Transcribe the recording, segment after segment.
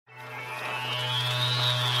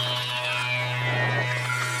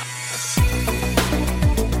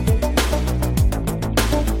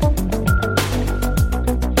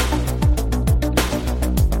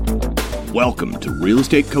Welcome to Real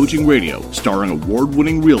Estate Coaching Radio, starring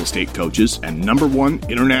award-winning real estate coaches and #1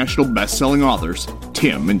 international best-selling authors,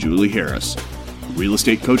 Tim and Julie Harris. Real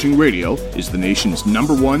Estate Coaching Radio is the nation's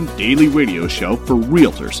 #1 daily radio show for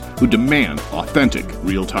realtors who demand authentic,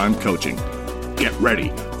 real-time coaching. Get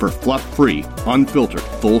ready for fluff-free, unfiltered,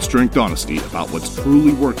 full-strength honesty about what's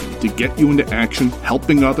truly working to get you into action,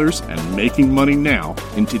 helping others, and making money now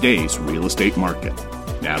in today's real estate market.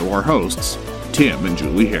 Now to our hosts, Tim and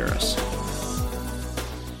Julie Harris.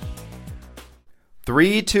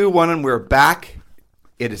 3, 2, 1, and we're back.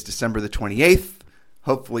 It is December the 28th.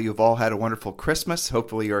 Hopefully you've all had a wonderful Christmas.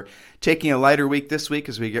 Hopefully you're taking a lighter week this week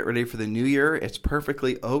as we get ready for the new year. It's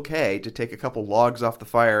perfectly okay to take a couple logs off the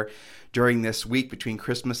fire during this week between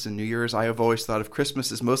Christmas and New Year's. I have always thought of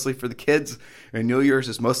Christmas as mostly for the kids and New Year's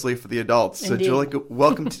is mostly for the adults. Indeed. So Julie,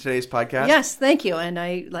 welcome to today's podcast. Yes, thank you. And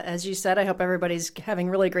as you said, I hope everybody's having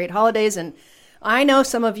really great holidays. And I know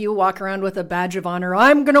some of you walk around with a badge of honor.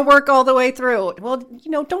 I'm going to work all the way through. Well,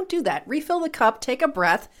 don't do that. Refill the cup, take a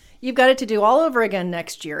breath. You've got it to do all over again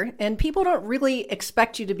next year, and people don't really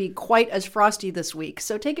expect you to be quite as frosty this week.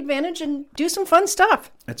 So take advantage and do some fun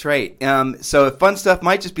stuff. That's right. So fun stuff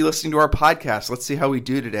might just be listening to our podcast. Let's see how we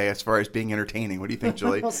do today as far as being entertaining. What do you think,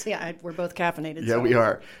 Julie? We'll see. We're both caffeinated. Yeah, so. we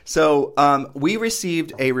are. So we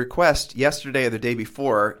received a request yesterday or the day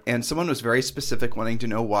before, and someone was very specific wanting to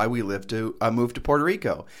know why we moved to Puerto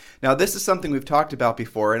Rico. Now, this is something we've talked about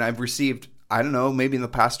before, and I've received, I don't know, maybe in the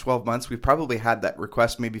past 12 months, we've probably had that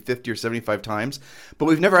request maybe 50 or 75 times, but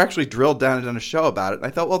we've never actually drilled down and done a show about it. And I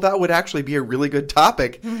thought, well, that would actually be a really good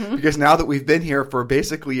topic because now that we've been here for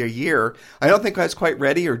basically a year, I don't think I was quite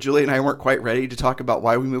ready, or Julie and I weren't quite ready to talk about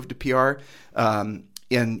why we moved to PR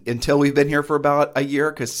until we've been here for about a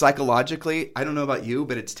year, because psychologically, I don't know about you,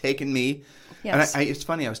 but it's taken me. Yes. And it's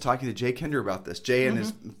funny, I was talking to Jay Kinder about this. Jay and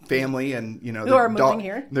his family and, who are moving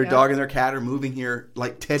here. Their dog and their cat are moving here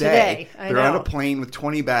like today. They're on a plane with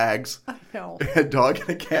 20 bags. I know. A dog and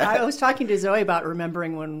a cat. I was talking to Zoe about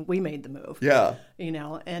remembering when we made the move. Yeah.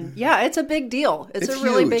 And it's a big deal. It's a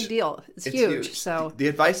really big deal. It's huge. So the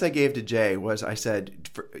advice I gave to Jay was, I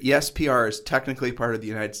said, yes, PR is technically part of the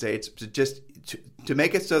United States, but just to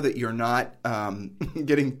make it so that you're not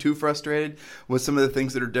getting too frustrated with some of the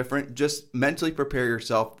things that are different, just mentally prepare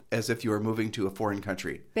yourself as if you were moving to a foreign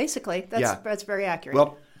country. Basically, that's very accurate.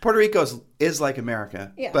 Well, Puerto Rico is like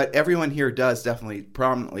America, but everyone here does definitely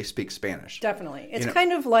prominently speak Spanish. Definitely. It's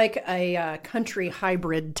kind of like a country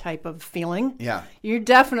hybrid type of feeling. Yeah. You're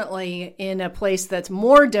definitely in a place that's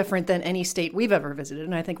more different than any state we've ever visited,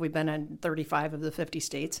 and I think we've been in 35 of the 50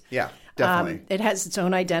 states. Yeah, definitely. It has its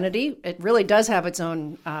own identity. It really does have its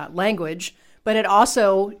own language, but it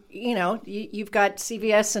also, you've got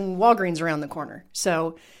CVS and Walgreens around the corner.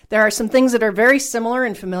 So there are some things that are very similar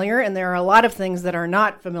and familiar, and there are a lot of things that are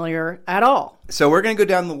not familiar at all. So we're going to go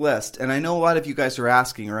down the list, and I know a lot of you guys are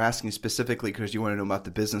asking specifically because you want to know about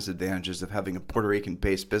the business advantages of having a Puerto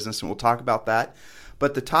Rican-based business, and we'll talk about that.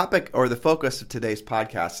 But the topic or the focus of today's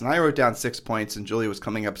podcast, and I wrote down 6 points, and Julia was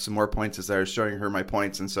coming up with some more points as I was showing her my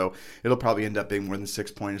points, and so it'll probably end up being more than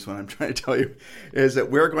 6 points. What I'm trying to tell you is that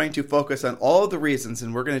we're going to focus on all of the reasons,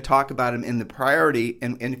 and we're going to talk about them in the priority.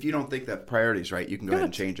 And if you don't think that priority is right, you can go ahead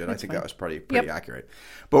and change it. I think that was pretty accurate.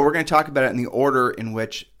 But we're going to talk about it in the order in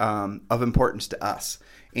which of importance to us.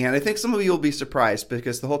 And I think some of you will be surprised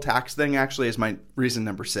because the whole tax thing actually is my reason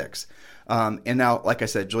number 6. And now, like I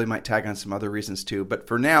said, Julie might tag on some other reasons too. But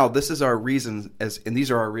for now, this is our reasons, and these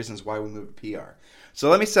are our reasons why we moved to PR. So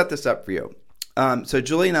let me set this up for you. So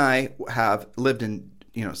Julie and I have lived in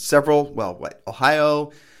several,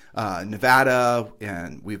 Ohio, Nevada,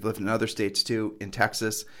 and we've lived in other states too, in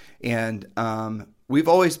Texas, and we've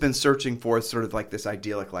always been searching for sort of like this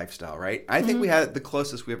idyllic lifestyle, right? I think we had the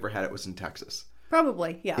closest we ever had it was in Texas.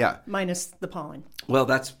 Probably, yeah. Minus the pollen. Well,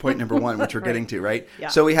 that's point number 1, which we're getting to, right? Yeah.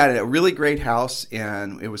 So we had a really great house,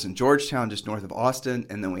 and it was in Georgetown, just north of Austin.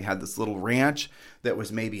 And then we had this little ranch that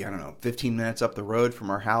was maybe, 15 minutes up the road from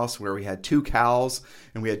our house, where we had 2 cows,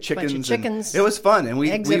 and we had chickens. Bunch of chickens. It was fun. And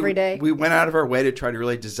eggs every day. We went out of our way to try to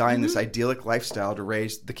really design this idyllic lifestyle to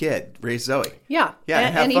raise Zoe. Yeah.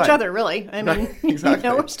 And and each other, really. I mean, exactly.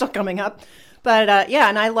 We're still coming up. But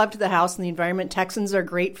and I loved the house and the environment. Texans are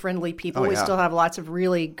great, friendly people. We still have lots of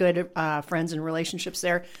really good friends and relationships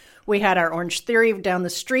there. We had our Orange Theory down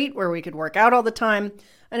the street where we could work out all the time,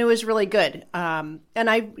 and it was really good. And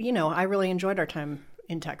I really enjoyed our time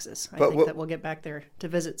in Texas. I think that we'll get back there to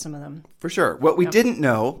visit some of them. For sure. What we didn't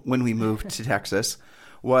know when we moved to Texas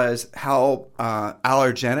was how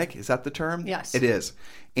allergenic, is that the term? Yes. It is.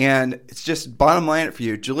 And it's just bottom line for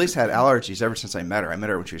you. Julie's had allergies ever since I met her. I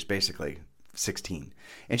met her when she was basically 16.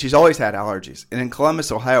 And she's always had allergies. And in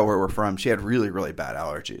Columbus, Ohio, where we're from, she had really, really bad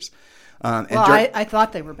allergies. I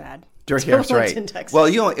thought they were bad. That's right. In Texas. Well,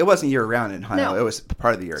 it wasn't year round in Ohio. No. It was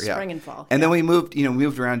part of the year. Spring and fall. And then we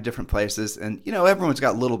moved around to different places, and everyone's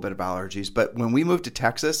got a little bit of allergies. But when we moved to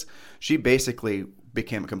Texas, she basically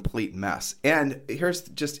became a complete mess. And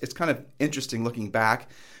it's kind of interesting looking back.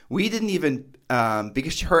 We didn't even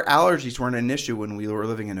because her allergies weren't an issue when we were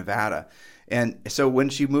living in Nevada. And so when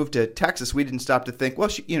she moved to Texas, we didn't stop to think, well,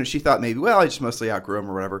 she thought maybe, well, I just mostly outgrew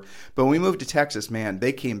them or whatever. But when we moved to Texas, man,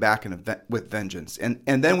 they came back with vengeance. And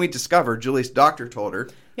then we discovered, Julie's doctor told her.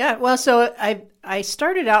 Yeah, well, so I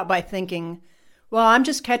started out by thinking, well, I'm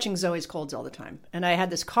just catching Zoe's colds all the time. And I had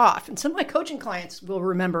this cough. And some of my coaching clients will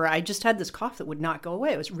remember I just had this cough that would not go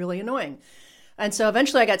away. It was really annoying. And so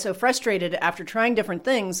eventually I got so frustrated after trying different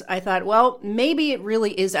things, I thought, well, maybe it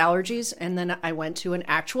really is allergies. And then I went to an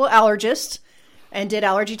actual allergist and did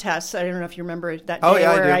allergy tests. I don't know if you remember that day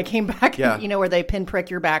where I came back, where they pinprick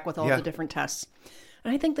your back with all the different tests.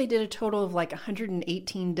 And I think they did a total of like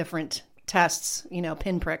 118 different tests,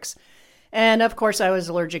 pinpricks. And of course, I was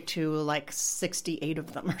allergic to like 68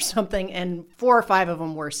 of them or something. And 4 or 5 of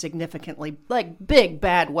them were significantly like big,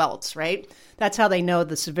 bad welts, right? That's how they know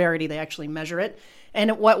the severity. They actually measure it.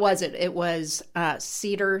 And what was it? It was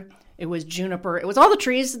cedar. It was juniper. It was all the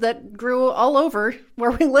trees that grew all over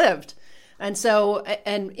where we lived. And so,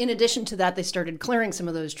 and in addition to that, they started clearing some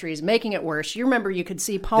of those trees, making it worse. You remember you could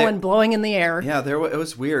see pollen blowing in the air. Yeah, it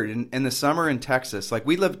was weird. In the summer in Texas, like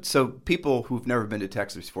we lived, so people who've never been to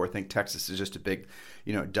Texas before think Texas is just a big,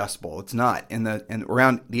 dust bowl. It's not. And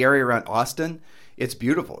around the area around Austin, it's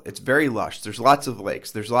beautiful. It's very lush. There's lots of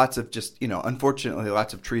lakes. There's lots of just, unfortunately,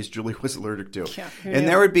 lots of trees Julie was allergic to. Yeah, and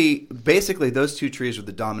there would be, basically, those 2 trees were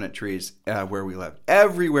the dominant trees where we lived.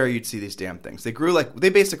 Everywhere you'd see these damn things. They grew they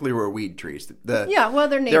basically were weed trees. They're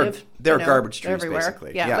native. They're garbage trees, everywhere.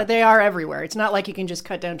 Basically. Yeah, but they are everywhere. It's not like you can just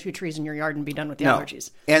cut down 2 trees in your yard and be done with the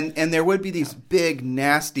allergies. And there would be these big,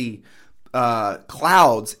 nasty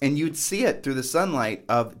clouds, and you'd see it through the sunlight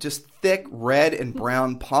of just thick red and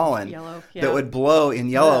brown pollen that would blow in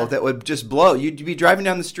yellow, that would just blow. You'd be driving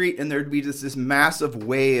down the street, and there'd be just this massive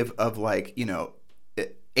wave of alien.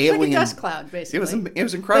 It's like a dust cloud, basically. It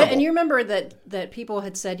was incredible. And you remember that people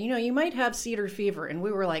had said, you might have cedar fever, and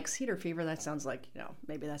we were like, cedar fever? That sounds like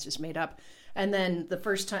maybe that's just made up. And then the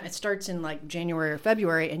first time it starts in like January or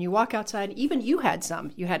February, and you walk outside. Even you had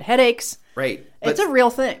some. You had headaches. Right. It's a real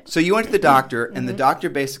thing. So you went to the doctor, and the doctor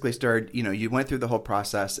basically started, you went through the whole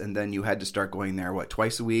process, and then you had to start going there,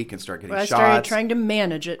 twice a week and start getting shots? I started trying to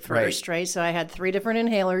manage it first, right? So I had 3 different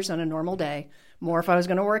inhalers on a normal day, more if I was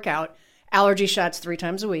going to work out. Allergy shots 3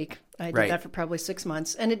 times a week. I did that for probably 6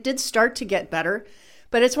 months, and it did start to get better.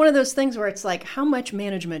 But it's one of those things where it's like, how much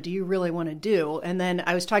management do you really want to do? And then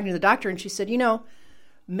I was talking to the doctor, and she said,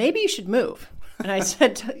 maybe you should move. And I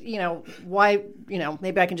said, why,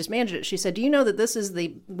 maybe I can just manage it. She said, do you know that this is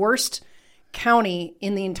the worst county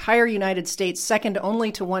in the entire United States, second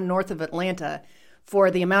only to one north of Atlanta,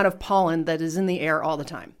 for the amount of pollen that is in the air all the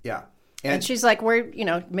time? Yeah. And she's like,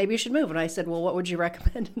 maybe you should move. And I said, well, what would you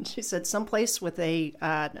recommend? And she said, someplace with a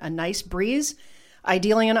nice breeze.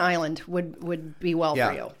 Ideally, an island would be well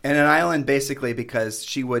for you. And an island, basically, because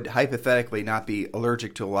she would hypothetically not be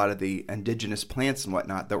allergic to a lot of the indigenous plants and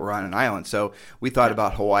whatnot that were on an island. So we thought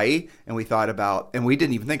about Hawaii, and we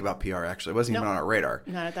didn't even think about PR, actually. It wasn't even on our radar.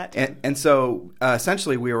 Not at that time. And so,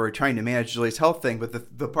 essentially, we were trying to manage Julie's health thing, but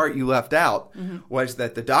the part you left out was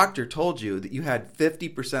that the doctor told you that you had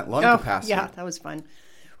 50% lung capacity. Yeah, that was fun.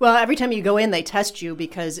 Well, every time you go in, they test you,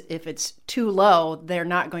 because if it's too low, they're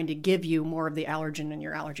not going to give you more of the allergen in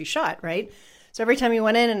your allergy shot, right? So every time you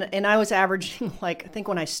went in, and I was averaging, I think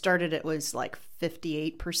when I started, it was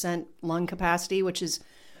 58% lung capacity, which is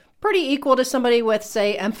pretty equal to somebody with,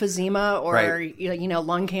 say, emphysema or,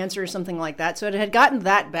 lung cancer or something like that. So it had gotten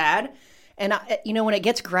that bad. And, when it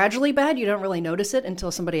gets gradually bad, you don't really notice it until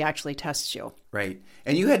somebody actually tests you. Right.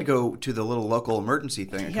 And you had to go to the little local emergency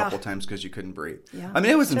thing a couple times because you couldn't breathe. Yeah. I mean,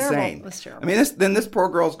 it was insane. It was terrible. I mean, this poor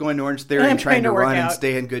girl's going to Orange Theory and trying to run and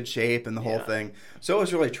stay in good shape and the whole thing. So it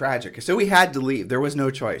was really tragic. So we had to leave. There was no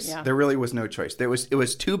choice. Yeah. There really was no choice. It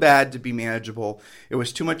was too bad to be manageable. It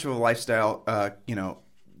was too much of a lifestyle,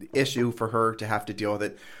 issue for her to have to deal with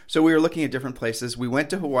it. So we were looking at different places. We went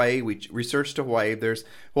to Hawaii. We researched Hawaii.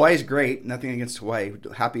 Hawaii's great. Nothing against Hawaii.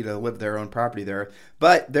 Happy to live their own property there.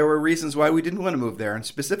 But there were reasons why we didn't want to move there. And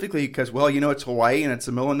specifically because, well, it's Hawaii and it's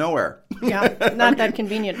the middle of nowhere. Yeah, not that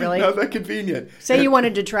convenient, really. Not that convenient. Say you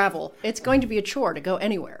wanted to travel. It's going to be a chore to go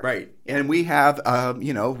anywhere. Right. And we have,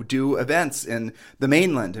 do events in the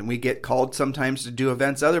mainland. And we get called sometimes to do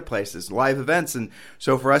events other places, live events. And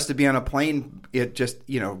so for us to be on a plane, it just,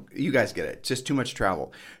 you guys get it. It's just too much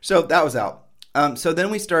travel. So that was out. So then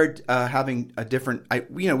we started having a different,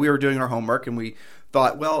 we were doing our homework and we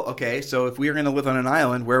thought, well, okay, so if we are going to live on an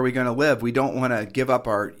island, where are we going to live? We don't want to give up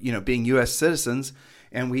our, being U.S. citizens.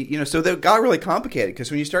 And we, so that got really complicated because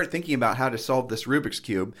when you start thinking about how to solve this Rubik's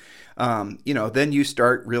Cube, then you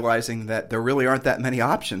start realizing that there really aren't that many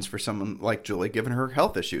options for someone like Julie, given her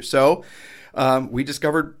health issues. So we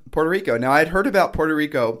discovered Puerto Rico. Now, I'd heard about Puerto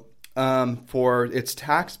Rico for its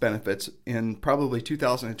tax benefits in probably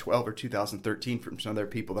 2012 or 2013 from some other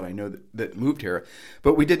people that I know that moved here,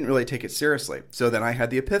 but we didn't really take it seriously. So then I had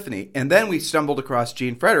the epiphany. And then we stumbled across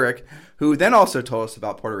Gene Frederick, who then also told us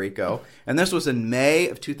about Puerto Rico. And this was in May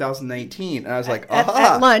of 2019. And I was like,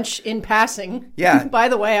 aha. At lunch, in passing. Yeah. By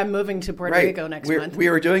the way, I'm moving to Puerto Rico next month.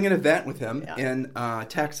 We were doing an event with him in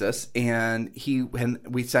Texas, and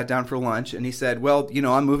we sat down for lunch, and he said, well,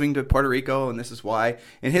 I'm moving to Puerto Rico, and this is why.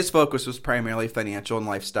 And his focus was primarily financial and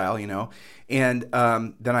lifestyle, And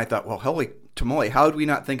then I thought, well, holy tamale, how did we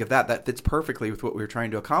not think of that? That fits perfectly with what we were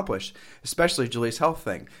trying to accomplish, especially Julie's health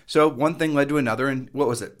thing. So one thing led to another, and what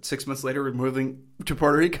was it? 6 months later, we're moving to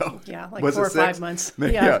Puerto Rico. Yeah, like was 4 or 5 months.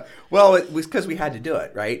 Yeah. Well, it was because we had to do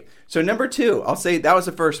it, right? So number two, I'll say that was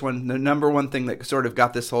the first one. The number one thing that sort of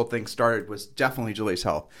got this whole thing started was definitely Julie's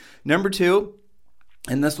health. Number two,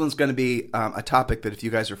 and this one's going to be a topic that if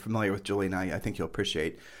you guys are familiar with Julie and I think you'll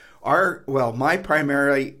appreciate. My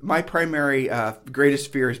primary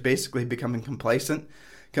greatest fear is basically becoming complacent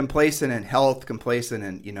in health, complacent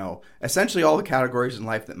in, essentially all the categories in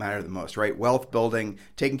life that matter the most, right? Wealth building,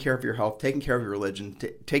 taking care of your health, taking care of your religion,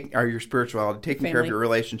 your spirituality, taking care of your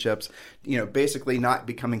relationships, basically not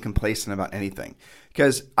becoming complacent about anything.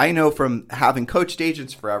 Because I know from having coached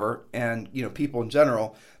agents forever and, people in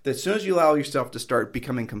general, that as soon as you allow yourself to start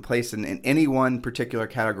becoming complacent in any one particular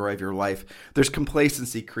category of your life, there's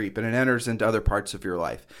complacency creep and it enters into other parts of your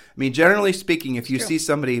life. I mean, generally speaking, if you see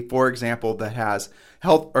somebody, for example, that has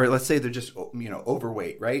health, or let's say they're just,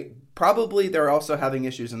 overweight, right? Probably they're also having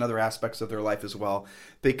issues in other aspects of their life as well,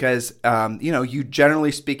 because, you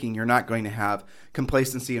generally speaking, you're not going to have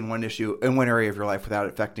complacency in one issue, in one area of your life without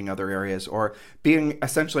affecting other areas or being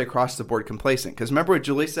essentially across the board complacent. Because remember what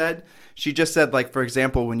Julie said? She just said, like, for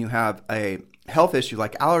example, when you have a health issue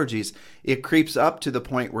like allergies, it creeps up to the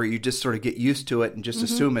point where you just sort of get used to it and just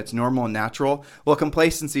assume it's normal and natural. Well,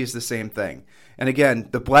 complacency is the same thing. And again,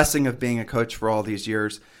 the blessing of being a coach for all these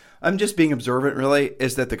years, I'm just being observant, really,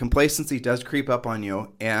 is that the complacency does creep up on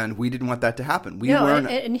you, and we didn't want that to happen.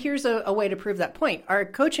 And here's a way to prove that point. Our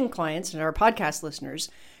coaching clients and our podcast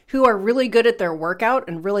listeners who are really good at their workout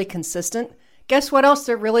and really consistent, guess what else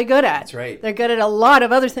they're really good at? That's right. They're good at a lot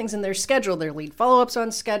of other things in their schedule. Their lead follow-ups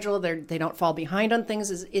on schedule. They don't fall behind on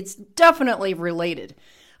things. It's definitely related.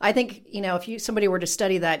 I think, if somebody were to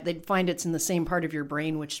study that, they'd find it's in the same part of your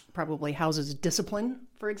brain, which probably houses discipline,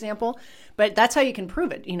 for example. But that's how you can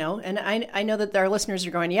prove it, And I know that our listeners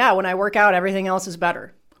are going, yeah, when I work out, everything else is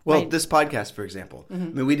better. Well, this podcast, for example, I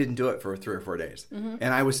mean, we didn't do it for 3 or 4 days, and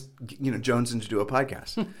I was, jonesing to do a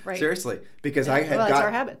podcast. Right. Seriously, because that's our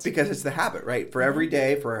habits. Because it's the habit, right? For every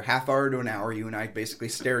day, for a half hour to an hour, you and I basically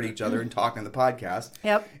stare at each other and talk on the podcast.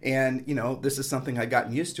 Yep. And this is something I'd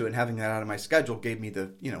gotten used to, and having that out of my schedule gave me the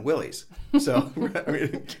willies. So, I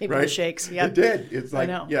mean, gave me the shakes. Yeah, it did. It's like,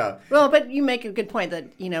 I know. Yeah. Well, but you make a good point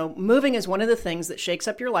that moving is one of the things that shakes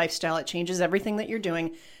up your lifestyle. It changes everything that you're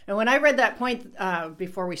doing. And when I read that point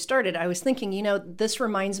before we started, I was thinking, this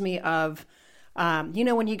reminds me of,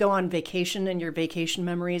 when you go on vacation and your vacation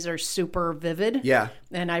memories are super vivid. Yeah.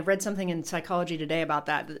 And I read something in Psychology Today about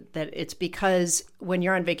that it's because when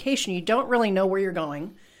you're on vacation, you don't really know where you're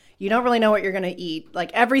going. You don't really know what you're going to eat.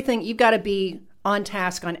 Like everything, you've got to be on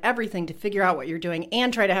task on everything to figure out what you're doing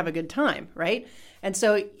and try to have a good time, right? And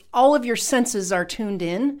so all of your senses are tuned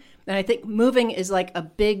in. And I think moving is like a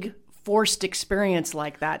big forced experience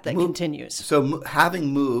like that continues. So having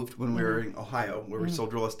moved when we were in Ohio, where we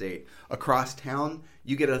sold real estate, across town,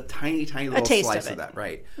 you get a tiny little taste slice of of it. that,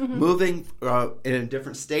 right? Moving in a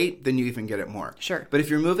different state, then you even get it more. Sure. But if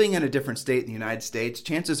you're moving in a different state in the United States,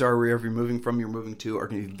 chances are wherever you're moving from, you're moving to are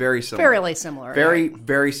going to be very similar. Fairly similar.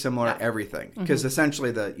 Very similar everything. Because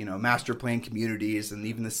essentially the, master plan communities and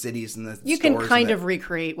even the cities and the You can kind of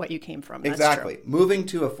recreate what you came from. That's exactly. true. Moving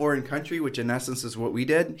to a foreign country, which in essence is what we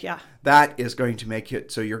did, Yeah. that is going to make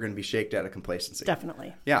it so you're going to be shaked out of complacency.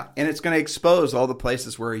 Definitely. Yeah, and it's going to expose all the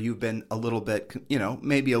places where you've been a little bit,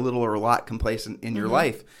 maybe a little or a lot complacent in your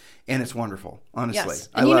life, and it's wonderful, honestly. Yes.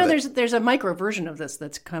 I And love it. there's a micro version of this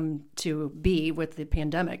that's come to be with the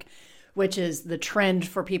pandemic, which is the trend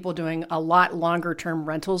for people doing a lot longer term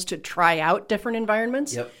rentals to try out different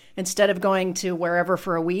environments. Yep. Instead of going to wherever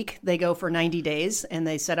for a week, they go for 90 days and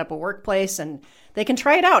they set up a workplace and they can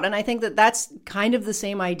try it out. And I think that that's kind of the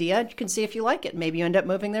same idea. You can see if you like it. Maybe you end up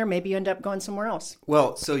moving there. Maybe you end up going somewhere else.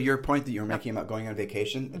 Well, so your point that you were making about going on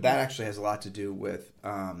vacation, that actually has a lot to do with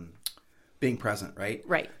being present, right?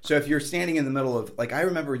 Right. So if you're standing in the middle of, like, I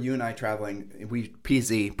remember you and I traveling,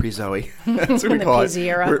 PZ, pre-Zoe. That's what we The call PZ it.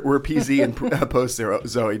 era. We're PZ and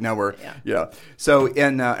post-Zoe. Now we're, So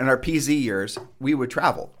in our PZ years, we would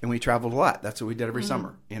travel, and we traveled a lot. That's what we did every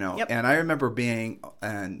summer, Yep. And I remember being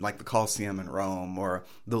in, like, the Colosseum in Rome or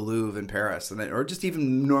the Louvre in Paris, or just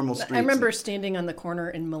even normal streets. I remember standing on the corner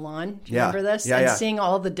in Milan. Do you Yeah. remember this? Yeah, and yeah. seeing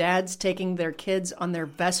all the dads taking their kids on their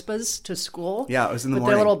Vespas to school. Yeah, it was in the with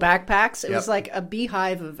morning. their little backpacks. It Yep. was like a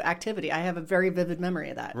beehive of activity. I have a very vivid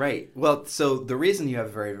memory of that. Right. Well, so the reason you have a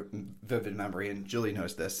very vivid memory, and Julie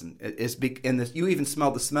knows this, and is in this, you even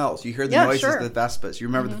smell the smells. You hear the noises sure. of the Vespas. You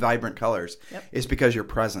remember the vibrant colors. Yep. It's because you're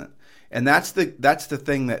present, and that's the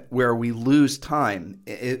thing that where we lose time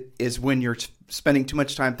is when you're spending too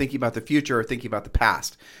much time thinking about the future or thinking about the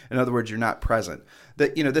past. In other words, you're not present.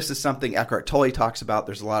 That this is something Eckhart Tolle talks about.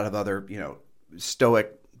 There's a lot of other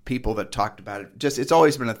Stoic people that talked about it. Just it's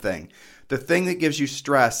always been a thing. The thing that gives you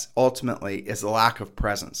stress ultimately is the lack of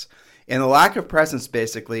presence. And the lack of presence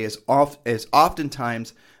basically is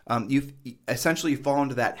oftentimes you fall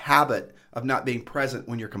into that habit of not being present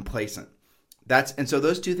when you're complacent. And so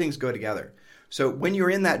those two things go together. So when you're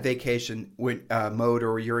in that vacation mode,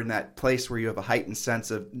 or you're in that place where you have a heightened sense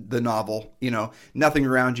of the novel, nothing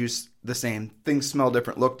around you's the same. Things smell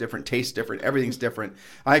different, look different, taste different. Everything's different.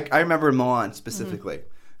 I remember in Milan specifically. Mm-hmm.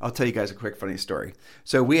 I'll tell you guys a quick funny story.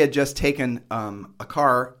 So we had just taken a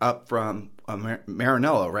car up from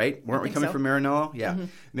Maranello, right? Weren't we coming from Maranello? Yeah.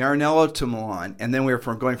 Mm-hmm. Maranello to Milan. And then we were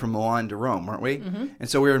going from Milan to Rome, weren't we? Mm-hmm. And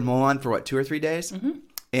so we were in Milan for 2 or 3 days? Mm-hmm.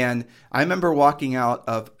 And I remember walking out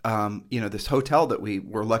of this hotel that we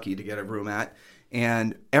were lucky to get a room at,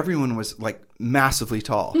 and everyone was like massively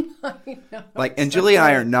tall. I know, and Julie and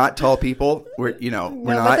I are not tall people. We're not.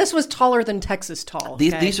 But this was taller than Texas tall.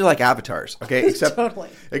 Okay? These are like avatars, okay?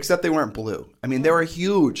 Except they weren't blue. I mean, they were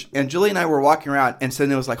huge. And Julie and I were walking around, and so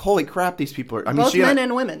it was like, holy crap, these people are. Both men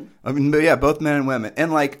and women. I mean, yeah, both men and women,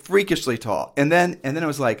 and like freakishly tall. And then it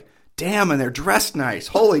was like, damn, and they're dressed nice.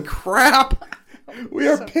 Holy crap. We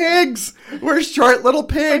are pigs. We're short little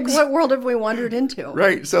pigs. What world have we wandered into?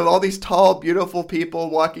 Right. So all these tall, beautiful people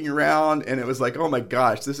walking around, and it was like, oh my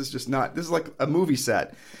gosh, this is like a movie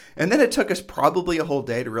set. And then it took us probably a whole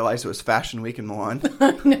day to realize it was Fashion Week in Milan.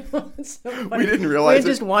 I know. It's so funny. We didn't realize we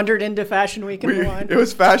just wandered into Fashion Week in Milan. It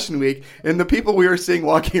was Fashion Week, and the people we were seeing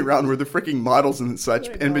walking around were the freaking models and such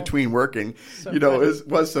in between working. So it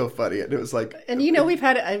was so funny. And it was like... And we've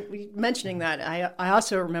had... mentioning that, I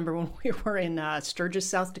also remember when we were in Sturgis,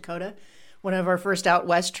 South Dakota, one of our first out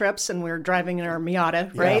west trips, and we were driving in our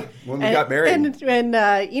Miata, right? When we got married.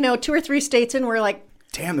 And 2 or 3 states in, we're like,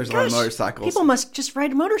 damn, there's a lot of motorcycles. People must just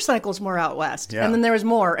ride motorcycles more out west. Yeah. And then there was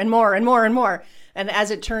more and more and more and more. And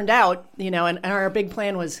as it turned out, and our big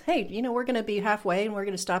plan was, hey, we're going to be halfway and we're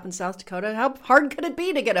going to stop in South Dakota. How hard could it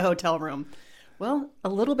be to get a hotel room? Well, a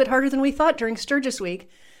little bit harder than we thought during Sturgis Week.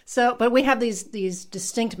 But we have these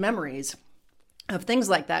distinct memories of things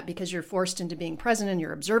like that because you're forced into being present and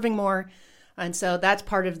you're observing more. And so that's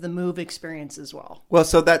part of the move experience as well. Well,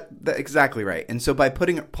 so that exactly right. And so by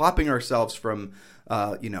plopping ourselves from,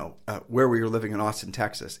 where we were living in Austin,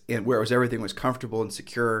 Texas, and where everything was comfortable and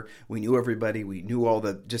secure, we knew everybody, we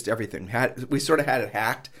knew just everything. We sort of had it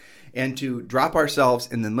hacked. And to drop ourselves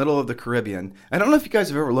in the middle of the Caribbean, I don't know if you guys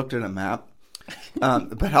have ever looked at a map,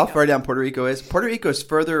 but how far down Puerto Rico is. Puerto Rico is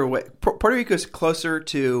further away. Puerto Rico is closer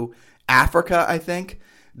to Africa, I think,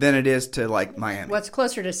 than it is to like Miami. Well, it's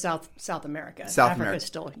closer to South America. South Africa's America.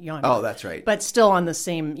 still young. Oh, that's right. But still on the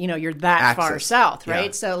same, you're that far Axis. south, right?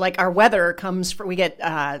 Yeah. So like our weather comes we get,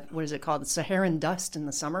 what is it called? Saharan dust in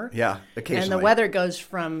the summer. Yeah, occasionally. And the weather goes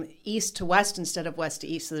from east to west instead of west to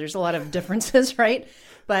east. So there's a lot of differences, right?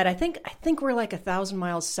 But I think we're like 1,000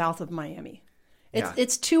 miles south of Miami.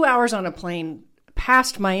 It's 2 hours on a plane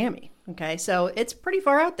past Miami. Okay. So it's pretty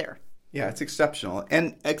far out there. Yeah, it's exceptional.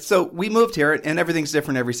 And so we moved here, and everything's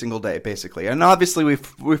different every single day, basically. And obviously,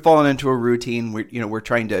 we've fallen into a routine. We're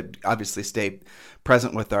trying to obviously stay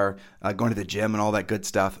present with our going to the gym and all that good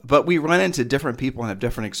stuff. But we run into different people and have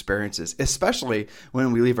different experiences, especially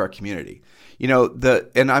when we leave our community.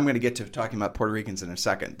 And I'm going to get to talking about Puerto Ricans in a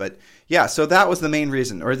second. But yeah, so that was the main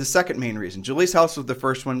reason, or the second main reason. Julie's house was the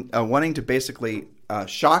first one. Wanting to basically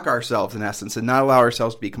shock ourselves, in essence, and not allow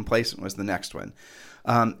ourselves to be complacent was the next one.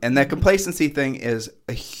 And that complacency thing is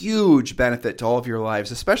a huge benefit to all of your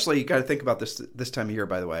lives, especially you got to think about this time of year,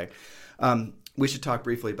 by the way. We should talk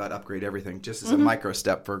briefly about Upgrade Everything, just as a micro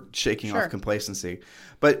step for shaking off complacency.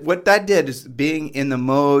 But what that did is being in the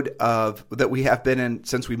mode that we have been in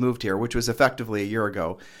since we moved here, which was effectively a year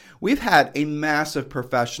ago, we've had a massive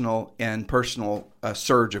professional and personal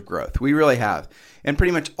surge of growth. We really have. In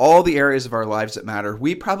pretty much all the areas of our lives that matter,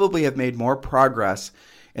 we probably have made more progress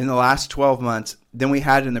in the last 12 months than we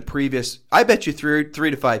had in the previous, I bet you 3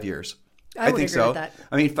 to 5 years. I would think agree so. with that.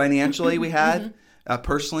 I mean, financially we had,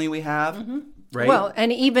 personally we have, right? Well,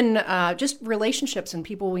 and even just relationships and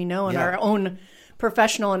people we know in our own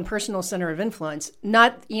professional and personal center of influence.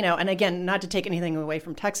 Not, and again, not to take anything away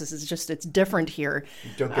from Texas, it's different here.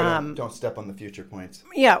 Don't step on the future points.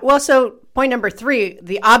 Yeah, well, so point number 3,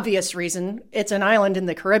 the obvious reason, it's an island in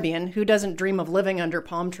the Caribbean. Who doesn't dream of living under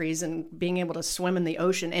palm trees and being able to swim in the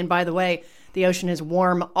ocean? And by the way, the ocean is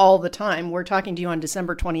warm all the time. We're talking to you on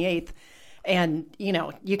December 28th. And,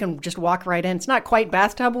 you can just walk right in. It's not quite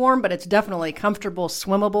bathtub warm, but it's definitely comfortable,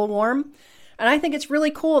 swimmable warm. And I think it's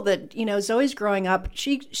really cool that, Zoe's growing up.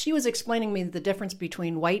 She was explaining to me the difference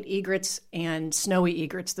between white egrets and snowy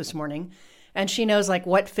egrets this morning. And she knows like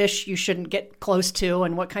what fish you shouldn't get close to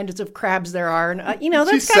and what kinds of crabs there are. And,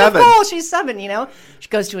 that's kind of cool. She's 7, She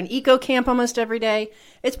goes to an eco camp almost every day.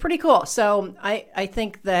 It's pretty cool. So I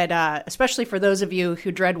think that especially for those of you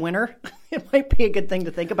who dread winter, it might be a good thing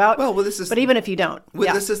to think about. Well, this is. But even if you don't.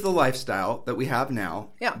 This is the lifestyle that we have now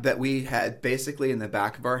that we had basically in the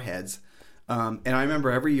back of our heads. And I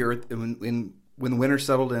remember every year when the winter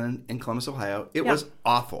settled in Columbus, Ohio, it was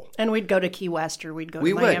awful. And we'd go to Key West or we'd go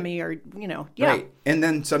to Miami or, Right. And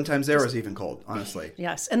then sometimes there was even cold, honestly.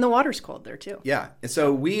 Yes. And the water's cold there too. Yeah. And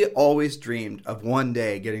so we always dreamed of one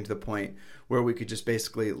day getting to the point where we could just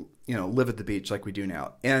basically, live at the beach like we do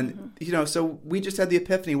now. And, so we just had the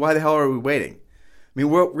epiphany, why the hell are we waiting? I mean,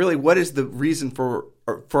 what is the reason for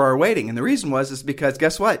our waiting? And the reason is because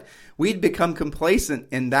guess what? We'd become complacent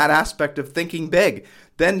in that aspect of thinking big.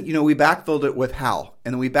 Then, we backfilled it with how,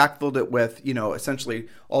 and then we backfilled it with, essentially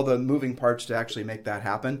all the moving parts to actually make that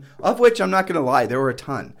happen, of which I'm not going to lie, there were a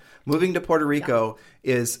ton. Moving to Puerto Rico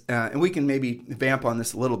is, and we can maybe vamp on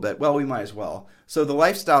this a little bit. Well, we might as well. So the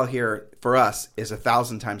lifestyle here for us is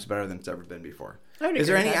 1,000 times better than it's ever been before. Is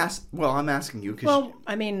there any? Well, I'm asking you. Well,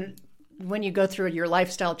 I mean, when you go through your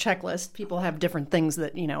lifestyle checklist, people have different things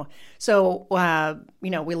that, So,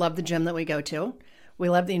 we love the gym that we go to. We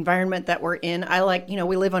love the environment that we're in. I like,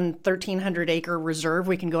 we live on 1,300 acre reserve.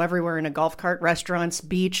 We can go everywhere in a golf cart, restaurants,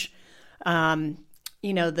 beach. The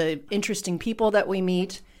interesting people that we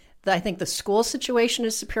meet. I think the school situation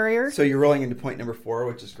is superior. So you're rolling into point number 4,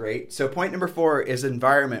 which is great. So point number 4 is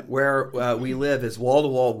environment where we live is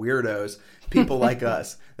wall-to-wall weirdos, people like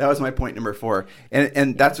us. That was my point number 4.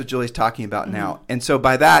 And that's what Julie's talking about now. And so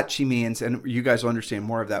by that, she means, and you guys will understand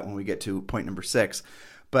more of that when we get to point number 6,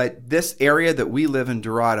 but this area that we live in,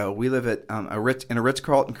 Dorado, we live at in a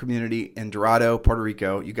Ritz-Carlton community in Dorado, Puerto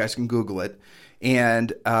Rico. You guys can Google it.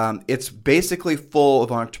 And it's basically full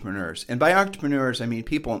of entrepreneurs. And by entrepreneurs, I mean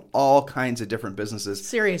people in all kinds of different businesses.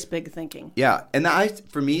 Serious big thinking. Yeah. And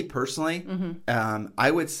for me personally, I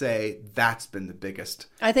would say that's been the biggest.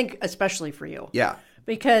 I think especially for you. Yeah.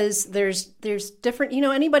 Because there's different,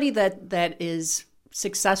 anybody that is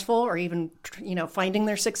successful or even, finding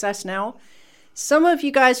their success now. Some of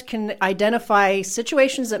you guys can identify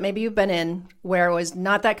situations that maybe you've been in where it was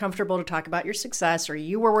not that comfortable to talk about your success, or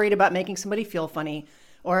you were worried about making somebody feel funny,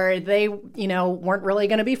 or they, weren't really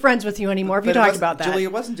going to be friends with you anymore if you talked about that. Julie,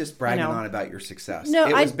 it wasn't just bragging on about your success. No,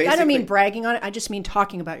 I don't mean bragging on it. I just mean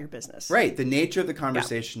talking about your business. Right. The nature of the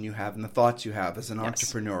conversation you have and the thoughts you have as an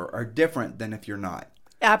entrepreneur are different than if you're not.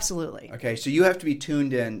 Absolutely. Okay, so you have to be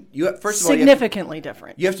tuned in. First of all, significantly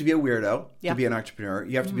different. You have to be a weirdo Yeah. to be an entrepreneur.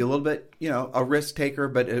 You have to be a little bit, a risk taker,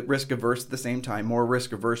 but risk averse at the same time. More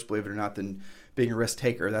risk averse, believe it or not, than being a risk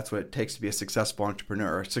taker. That's what it takes to be a successful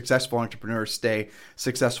entrepreneur. Successful entrepreneurs stay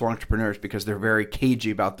successful entrepreneurs because they're very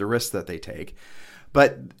cagey about the risks that they take.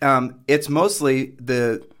 But it's mostly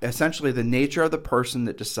essentially the nature of the person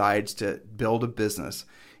that decides to build a business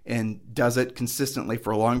and does it consistently for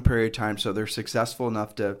a long period of time, so they're successful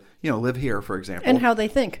enough to, live here, for example. And how they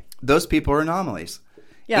think. Those people are anomalies.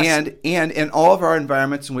 Yes. And in all of our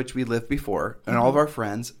environments in which we lived before, and all of our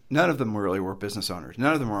friends, none of them really were business owners.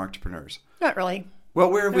 None of them were entrepreneurs. Not really. Well,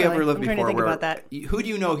 where have we Really. ever lived I'm trying to before? think about that. Who do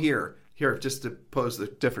you know here? Here, just to pose the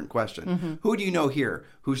different question. Who do you know here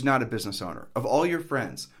who's not a business owner? Of all your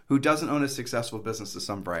friends, who doesn't own a successful business of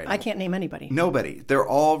some variety? I can't name anybody. Nobody. They're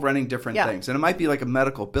all running different Yeah. things. And it might be like a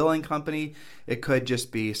medical billing company. It could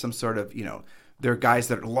just be some sort of, there are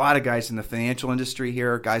a lot of guys in the financial industry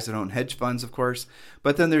here, guys that own hedge funds, of course.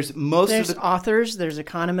 But then there's There's authors, there's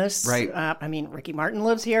economists. Right. Ricky Martin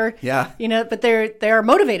lives here. Yeah. But they are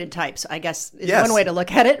motivated types, I guess, is Yes. one way to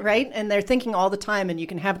look at it, right? And they're thinking all the time, and you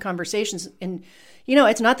can have conversations. And,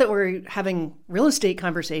 it's not that we're having real estate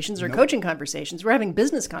conversations or coaching conversations. We're having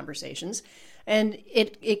business conversations. And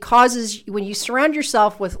it causes, when you surround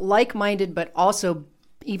yourself with like-minded but also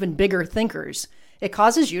even bigger thinkers, it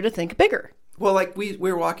causes you to think bigger. Well, like we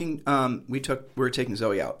were walking, we were taking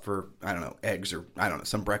Zoe out for, eggs or,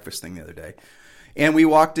 some breakfast thing the other day. And we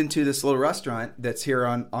walked into this little restaurant that's here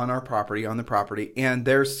on our property, on the property. And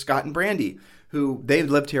there's Scott and Brandy, who they've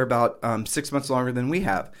lived here about 6 months longer than we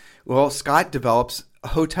have. Well, Scott develops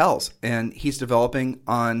hotels, and he's developing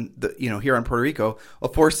on here on Puerto Rico, a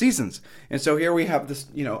Four Seasons. And so here we have this,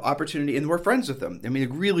 opportunity, and we're friends with them. I mean,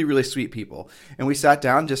 really, really sweet people. And we sat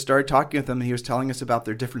down, just started talking with them, and he was telling us about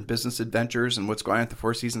their different business adventures and what's going on at the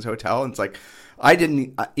Four Seasons Hotel. And it's like,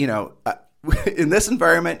 in this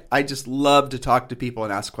environment, I just love to talk to people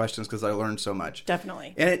and ask questions because I learned so much.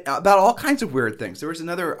 Definitely. And about all kinds of weird things. There was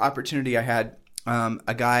another opportunity I had,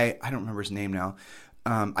 a guy, I don't remember his name now.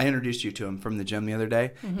 I introduced you to him from the gym the other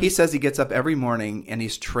day. Mm-hmm. He says he gets up every morning and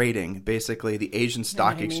he's trading basically the Asian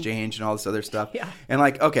stock exchange and all this other stuff. Yeah. And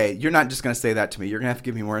okay, you're not just going to say that to me. You're going to have to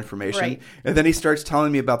give me more information. Right. And then he starts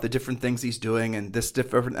telling me about the different things he's doing and this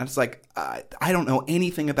different. And it's like, I don't know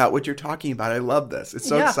anything about what you're talking about. I love this. It's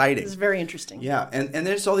so exciting. It's very interesting. Yeah. And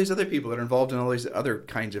there's all these other people that are involved in all these other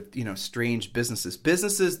kinds of, strange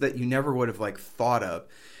businesses that you never would have thought of.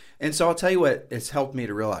 And so I'll tell you what it's helped me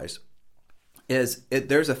to realize.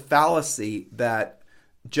 There's a fallacy that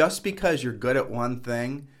just because you're good at one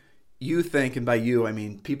thing, you think, and by you I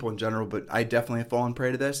mean people in general, but I definitely have fallen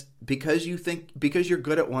prey to this, because you're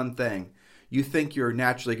good at one thing, you think you're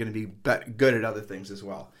naturally going to be good at other things as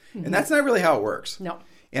well. Mm-hmm. And that's not really how it works. No.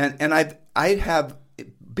 And I have,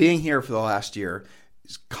 being here for the last year,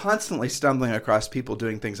 constantly stumbling across people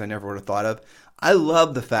doing things I never would have thought of. I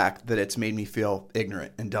love the fact that it's made me feel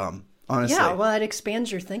ignorant and dumb. Honestly. Yeah, well, it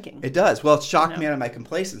expands your thinking. It does. Well, it shocked me out of my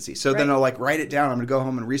complacency. So then I'll write it down. I'm going to go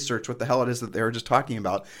home and research what the hell it is that they were just talking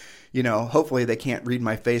about. Hopefully they can't read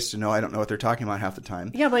my face to know I don't know what they're talking about half the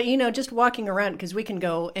time. Yeah, but just walking around, because we can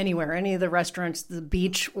go anywhere, any of the restaurants, the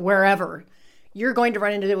beach, wherever, you're going to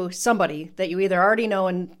run into somebody that you either already know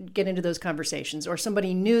and get into those conversations, or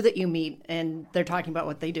somebody new that you meet and they're talking about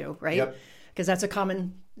what they do, right? Yep. Because that's a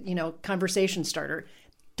common, conversation starter.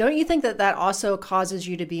 Don't you think that also causes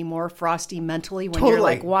you to be more frosty mentally when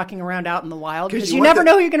Totally. you're walking around out in the wild? Because you you want never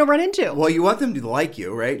know who you're going to run into. Well, you want them to like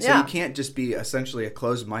you, right? So Yeah. you can't just be essentially a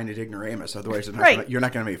closed-minded ignoramus. Otherwise, you're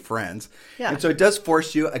not going to make friends. Yeah. And so it does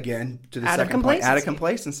force you, again, to the Out of second point, out of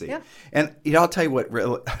complacency. complacency. Yeah. And I'll tell you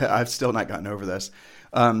what, I've still not gotten over this.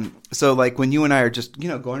 So when you and I are just,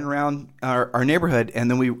 going around our neighborhood, and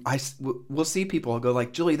then we'll see people go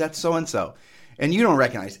Julie, that's so-and-so. And you don't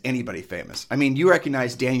recognize anybody famous. I mean, you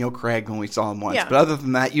recognize Daniel Craig when we saw him once. Yeah. But other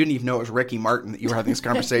than that, you didn't even know it was Ricky Martin that you were having this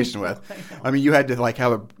conversation with. I mean, you had to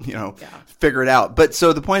have figure it out. But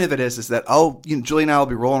so the point of it is that, Julie and I will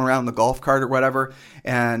be rolling around in the golf cart or whatever.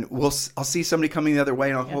 And I'll see somebody coming the other way,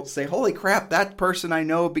 and I'll say, holy crap, that person I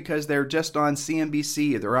know because they're just on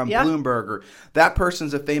CNBC, or they're on Bloomberg, or that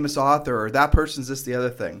person's a famous author, or that person's this, the other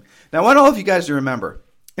thing. Now, I want all of you guys to remember,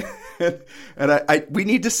 and we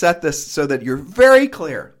need to set this so that you're very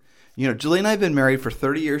clear. Julie and I have been married for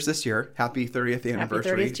 30 years this year. Happy 30th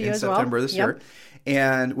anniversary in September this year.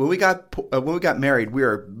 And when we got married, we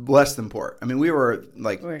were less than poor. I mean, we were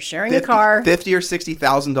we were sharing a car, $50,000 or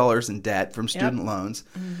 $60,000 in debt from student loans.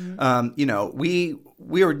 Mm-hmm.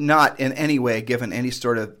 we were not in any way given any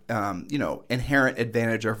sort of, inherent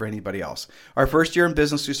advantage over anybody else. Our first year in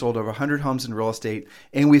business, we sold over 100 homes in real estate,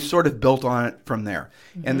 and we've sort of built on it from there.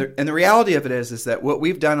 Mm-hmm. And the reality of it is that what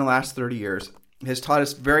we've done in the last 30 years has taught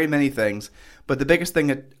us very many things. But the biggest thing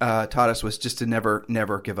it taught us was just to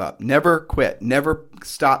never give up, never quit, never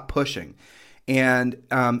stop pushing. And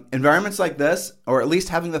environments like this, or at least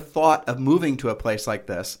having the thought of moving to a place like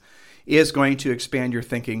this, is going to expand your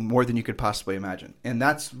thinking more than you could possibly imagine. And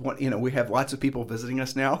that's what, we have lots of people visiting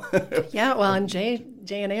us now. Yeah, well, and Jay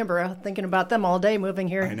and Amber, thinking about them all day moving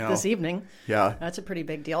here this evening. Yeah. That's a pretty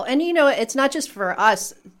big deal. And, it's not just for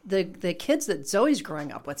us. The kids that Zoe's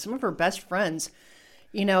growing up with, some of her best friends,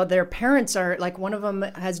 their parents are like, one of them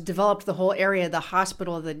has developed the whole area, the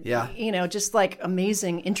hospital, just like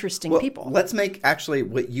amazing, interesting people. Let's make actually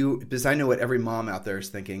because I know what every mom out there is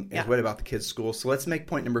thinking is what about the kids' school? So let's make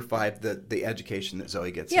point number 5, the education that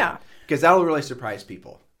Zoe gets. Yeah. Because that'll really surprise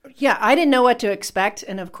people. Yeah, I didn't know what to expect.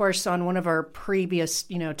 And of course, on one of our previous,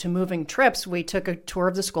 to moving trips, we took a tour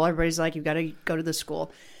of the school. Everybody's like, you got to go to the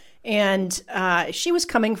school. And she was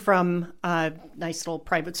coming from a nice little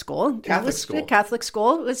private school. Catholic school. A Catholic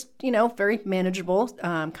school. It was, very manageable,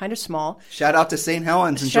 kind of small. Shout out to St.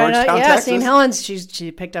 Helens in Georgetown, Yeah, Texas. St. Helens.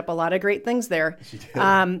 She picked up a lot of great things there. She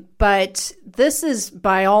did. But this is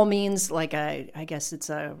by all means like I guess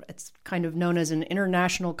it's kind of known as an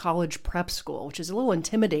international college prep school, which is a little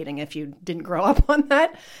intimidating if you didn't grow up on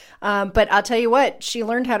that. But I'll tell you what, she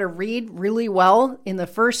learned how to read really well in the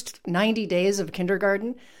first 90 days of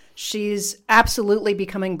kindergarten. She's absolutely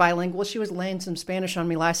becoming bilingual. She was laying some Spanish on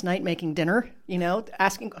me last night making dinner,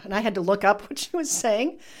 asking, and I had to look up what she was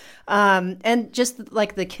saying. And just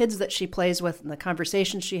like the kids that she plays with and the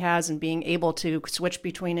conversations she has and being able to switch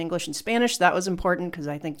between English and Spanish, that was important because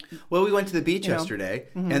I think... Well, we went to the beach yesterday,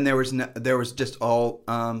 and there was just all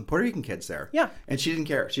Puerto Rican kids there. Yeah. And she didn't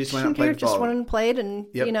care. She just went out and played. Just went and played, and,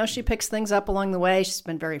 she picks things up along the way. She's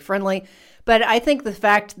been very friendly. But I think the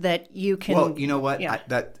fact that you can... Well, you know what? Yeah.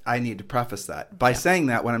 I need to preface that. By saying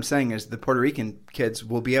that, what I'm saying is the Puerto Rican kids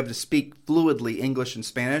will be able to speak fluidly English and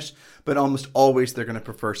Spanish, but almost always they're going to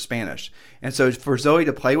prefer Spanish. And so for Zoe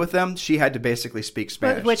to play with them, she had to basically speak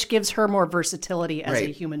Spanish. Which gives her more versatility as a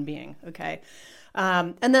human being, okay?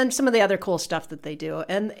 And then some of the other cool stuff that they do.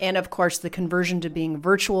 And of course, the conversion to being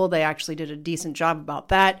virtual, they actually did a decent job about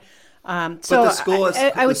that. So the school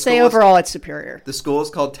I would say overall it's superior. The school is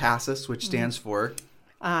called TASIS, which stands for?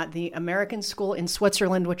 The American School in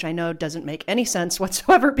Switzerland, which I know doesn't make any sense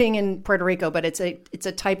whatsoever being in Puerto Rico, but it's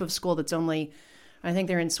a type of school that's only, I think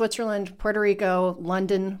they're in Switzerland, Puerto Rico,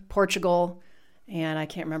 London, Portugal, and I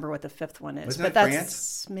can't remember what the 5th one is. Wasn't that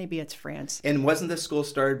France? Maybe it's France. And wasn't this school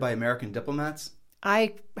started by American diplomats?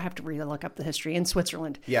 I have to really look up the history in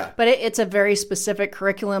Switzerland. Yeah. But it's a very specific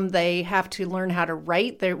curriculum. They have to learn how to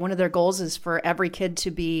write. One of their goals is for every kid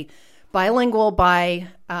to be bilingual by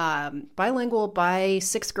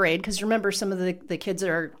 6th grade. Because remember, some of the kids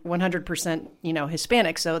are 100%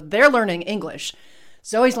 Hispanic, so they're learning English.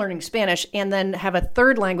 Zoe's learning Spanish, and then have a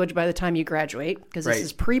 3rd language by the time you graduate, because this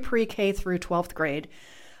is pre-K through 12th grade.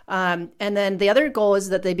 And then the other goal is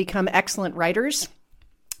that they become excellent writers.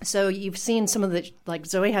 So you've seen some of like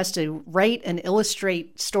Zoe has to write and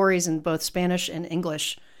illustrate stories in both Spanish and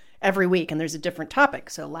English every week, and there's a different topic.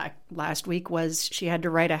 So last week she had to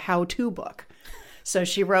write a how-to book. So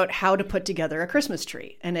she wrote how to put together a Christmas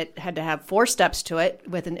tree, and it had to have 4 steps to it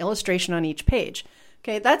with an illustration on each page.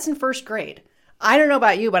 Okay, that's in 1st grade. I don't know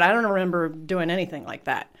about you, but I don't remember doing anything like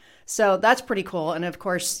that. So that's pretty cool. And of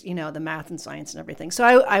course, the math and science and everything. So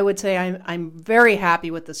I would say I'm very happy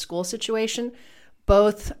with the school situation,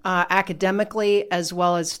 both academically as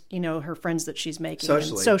well as, her friends that she's making.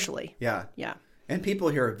 Socially. Yeah. Yeah. And people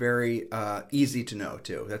here are very easy to know,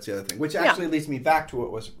 too. That's the other thing, which actually leads me back to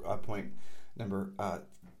what was point number,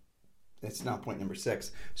 it's now point number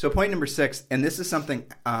 6. So point number 6, and this is something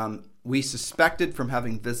we suspected from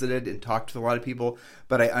having visited and talked to a lot of people,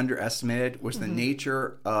 but I underestimated, was the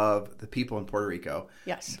nature of the people in Puerto Rico.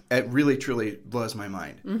 Yes. It really, truly blows my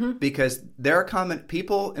mind. Because there are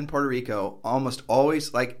people in Puerto Rico almost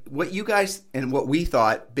always, like what you guys and what we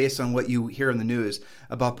thought, based on what you hear in the news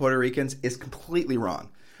about Puerto Ricans, is completely wrong.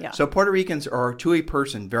 Yeah. So Puerto Ricans are, to a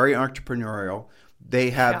person, very entrepreneurial. They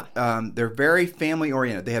have, they're very family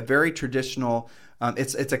oriented. They have very traditional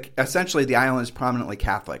Essentially the island is prominently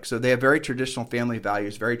Catholic, so they have very traditional family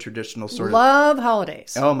values, very traditional sort of love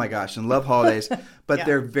holidays. Oh my gosh, and love holidays, but Yeah.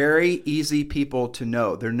 they're very easy people to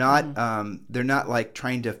know. They're not they're not like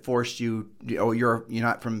trying to force you. Oh, you're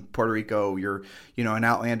not from Puerto Rico. You're an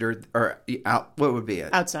outlander or what would be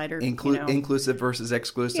it? Outsider, inclusive versus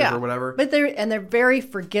exclusive or whatever. But they're very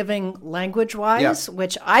forgiving language wise,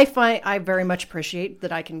 which I find I very much appreciate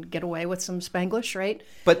that I can get away with some Spanglish, right?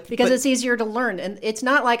 Because it's easier to learn, and it's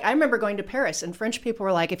not like I remember going to Paris and French people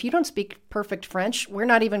were like, if you don't speak perfect French, we're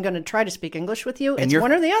not even going to try to speak English with you. It's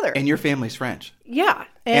one or the other. And your family's French. Yeah.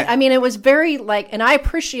 And I mean, it was very and I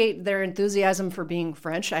appreciate their enthusiasm for being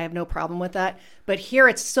French. I have no problem with that. But here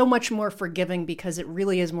it's so much more forgiving because it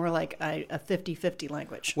really is more like a 50-50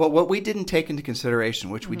 language. Well, what we didn't take into consideration,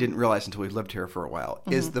 which we didn't realize until we lived here for a while,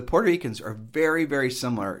 is the Puerto Ricans are very, very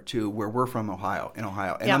similar to where we're from in Ohio.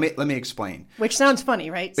 And let me explain. Which sounds funny,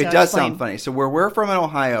 right? So it does sound funny. So where we're from in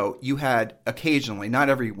Ohio, you had occasionally, not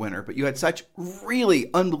every winter, but you had such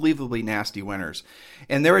really unbelievably nasty winters.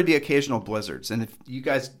 And there would be occasional blizzards. And if you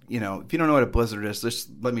guys, if you don't know what a blizzard is,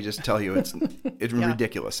 let me just tell you, it's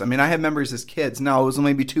ridiculous. I mean, I have memories as kids. No, it was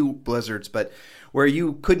maybe 2 blizzards, but where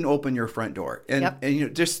you couldn't open your front door. And,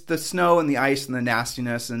 and just the snow and the ice and the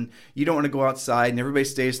nastiness, and you don't want to go outside, and everybody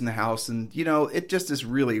stays in the house. And, it just is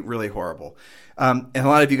really, really horrible. And a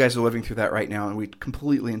lot of you guys are living through that right now, and we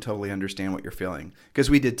completely and totally understand what you're feeling, because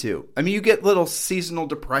we did too. I mean, you get little seasonal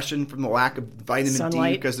depression from the lack of vitamin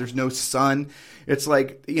Sunlight. D because there's no sun. It's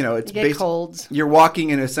like, it's you get colds. You're walking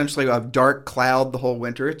in essentially a dark cloud the whole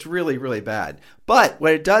winter. It's really, really bad. But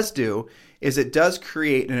what it does do is it does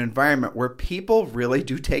create an environment where people really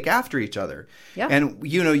do take after each other. Yeah. And,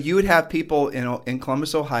 you would have people in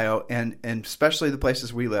Columbus, Ohio, and especially the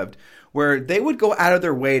places we lived, where they would go out of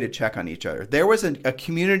their way to check on each other. There was a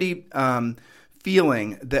community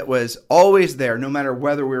feeling that was always there, no matter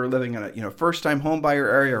whether we were living in a first-time home buyer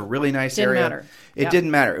area or a really nice area. Matter. It didn't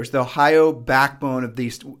matter. It was the Ohio backbone of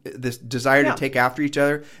this desire to take after each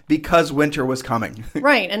other because winter was coming.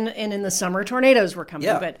 Right, and in the summer, tornadoes were coming.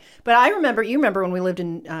 Yeah. But I remember, you remember when we lived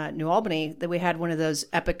in New Albany that we had one of those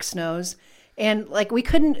epic snows. And we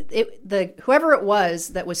couldn't, whoever it was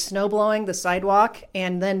that was snow blowing the sidewalk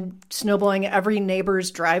and then snow blowing every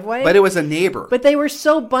neighbor's driveway. But it was a neighbor. But they were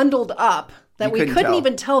so bundled up that we couldn't tell.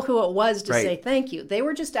 even tell who it was to say thank you. They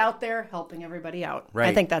were just out there helping everybody out. Right.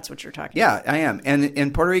 I think that's what you're talking about. Yeah, I am. And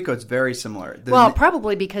in Puerto Rico, it's very similar.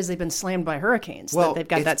 Probably because they've been slammed by hurricanes. That they've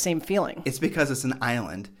got that same feeling. It's because it's an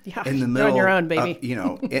island in the you're middle. on your own, baby.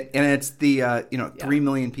 And it's the 3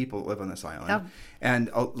 million people that live on this island. Yeah.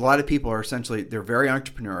 And a lot of people are they're very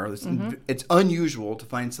entrepreneurial. It's unusual to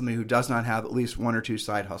find somebody who does not have at least 1 or 2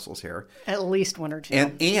 side hustles here. At least 1 or 2.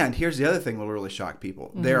 And here's the other thing that will really shock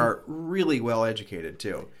people. They are really well educated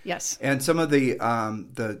too. Yes. And some of the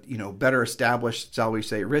better established, shall we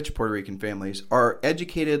say, rich Puerto Rican families are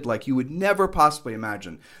educated like you would never possibly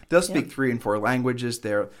imagine. They'll speak 3 and 4 languages.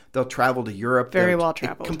 They'll travel to Europe. Very well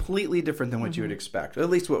traveled. Completely different than what you would expect,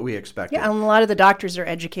 at least what we expected. Yeah, and a lot of the doctors are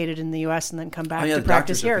educated in the U.S. and then come back to practice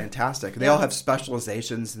doctors here. Are fantastic. They all have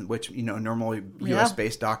specializations, in which normally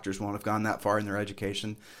U.S.-based doctors won't have gone that far in their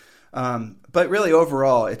education. But really,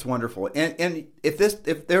 overall, it's wonderful. And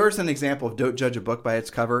if there is an example of don't judge a book by its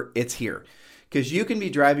cover, it's here. Because you can be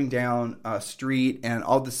driving down a street and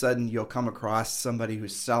all of a sudden you'll come across somebody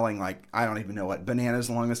who's selling I don't even know what, bananas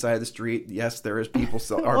along the side of the street. Yes, there is people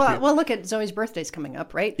selling. Well, look at Zoe's birthday's coming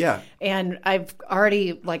up, right? Yeah. And I've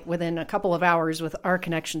already, within a couple of hours with our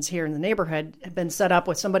connections here in the neighborhood, have been set up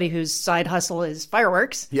with somebody whose side hustle is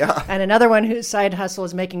fireworks. Yeah. And another one whose side hustle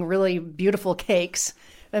is making really beautiful cakes.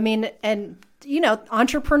 I mean, and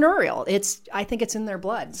entrepreneurial. I think it's in their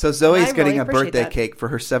blood. So Zoe's really getting a appreciate birthday that. cake for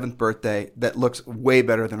her 7th birthday that looks way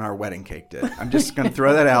better than our wedding cake did. I'm just going to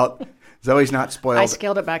throw that out. Zoe's not spoiled. I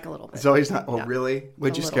scaled it back a little bit. Zoe's not. Oh, really?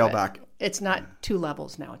 What'd you scale back? It's not 2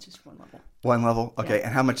 levels now. It's just 1 level. 1 level? Okay. Yeah.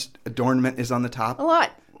 And how much adornment is on the top? A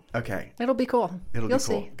lot. Okay. It'll be cool. You'll be cool.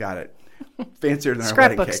 See. Got it. Fancier than our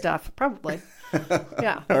wedding Scrapbook cake. stuff, probably.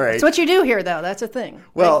 Yeah. All right. It's what you do here, though. That's a thing.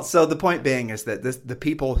 Well, so the point being is that the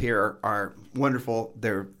people here are wonderful.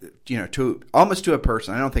 They're, almost to a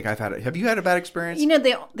person. I don't think I've had it. Have you had a bad experience?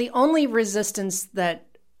 The only resistance that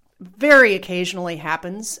very occasionally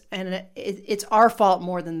happens, and it's our fault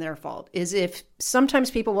more than their fault, is if sometimes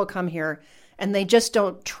people will come here and they just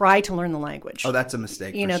don't try to learn the language. Oh, that's a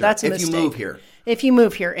mistake. Sure. That's a mistake. If you move here. If you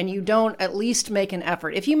move here and you don't at least make an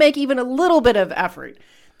effort, if you make even a little bit of effort,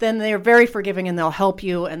 then they're very forgiving and they'll help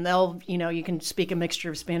you, and they'll, you can speak a mixture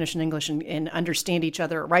of Spanish and English and understand each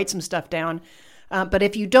other, write some stuff down. But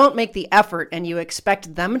if you don't make the effort and you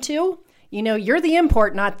expect them to, you're the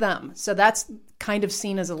import, not them. So that's kind of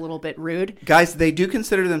seen as a little bit rude. Guys, they do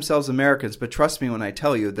consider themselves Americans, but trust me when I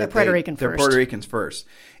tell you that they're Puerto Ricans first.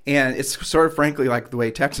 And it's sort of frankly like the way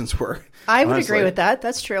Texans were. I would agree with that.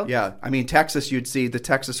 That's true. Yeah. I mean, Texas, you'd see the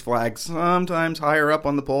Texas flag sometimes higher up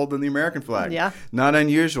on the pole than the American flag. Yeah. Not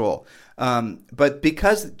unusual. But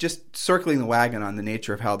because just circling the wagon on the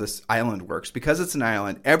nature of how this island works, because it's an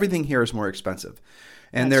island, everything here is more expensive.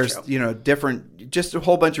 And That's there's, true. just a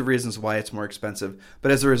whole bunch of reasons why it's more expensive.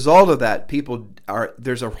 But as a result of that,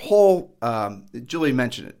 there's a whole, Julie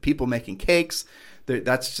mentioned it, people making cakes.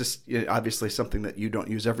 That's just obviously something that you don't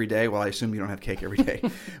use every day. Well, I assume you don't have cake every day.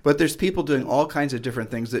 But there's people doing all kinds of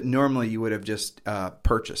different things that normally you would have just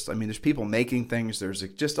purchased. I mean, there's people making things. There's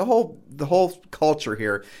just the whole culture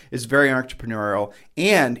here is very entrepreneurial.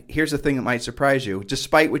 And here's the thing that might surprise you.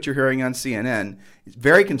 Despite what you're hearing on CNN, it's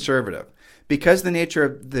very conservative. Because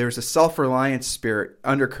there's a self-reliance spirit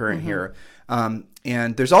undercurrent here.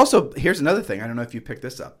 And there's also, here's another thing. I don't know if you picked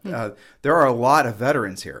this up. There are a lot of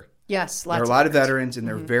veterans here. Yes, there are a lot of veterans, and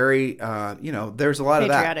they're very, there's a lot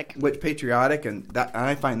patriotic. of that. Patriotic, and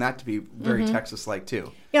I find that to be very Texas-like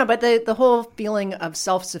too. Yeah, but the whole feeling of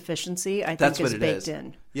self-sufficiency, I think, is baked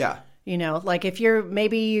in. Yeah. You know, like if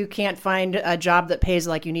maybe you can't find a job that pays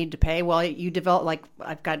like you need to pay. Well, you develop, like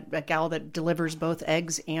I've got a gal that delivers both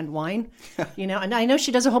eggs and wine, and I know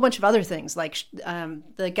she does a whole bunch of other things, like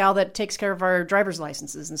the gal that takes care of our driver's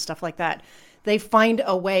licenses and stuff like that. They find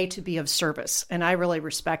a way to be of service, and I really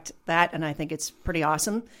respect that, and I think it's pretty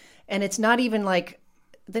awesome. And it's not even like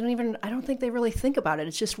I don't think they really think about it.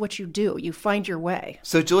 It's just what you do. You find your way.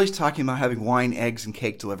 So Julie's talking about having wine, eggs, and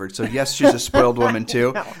cake delivered. So yes, she's a spoiled woman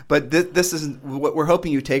too. But this is what we're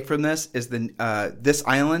hoping you take from this is this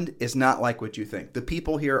island is not like what you think. The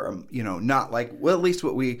people here are, not like, well, at least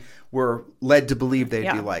what we were led to believe they'd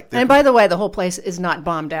be like. And by the way, the whole place is not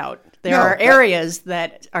bombed out. There are areas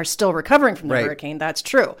that are still recovering from the hurricane. That's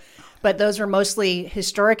true. But those were mostly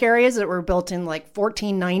historic areas that were built in like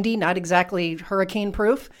 1490, not exactly hurricane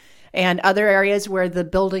proof, and other areas where the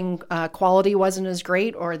building quality wasn't as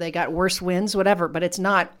great or they got worse winds, whatever. But it's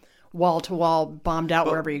not wall-to-wall bombed out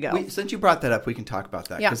wherever you go. Since you brought that up, we can talk about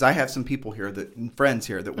that. Because I have some people here, friends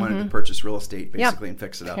here, that wanted to purchase real estate basically and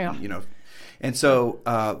fix it up. Yeah. And so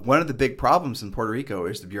one of the big problems in Puerto Rico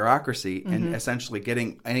is the bureaucracy and essentially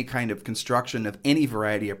getting any kind of construction of any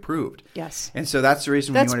variety approved. Yes. And so that's the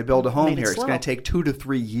reason when you want to build a home here, it's slow. going to take 2 to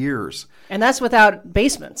 3 years. And that's without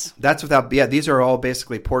basements. These are all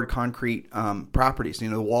basically poured concrete properties.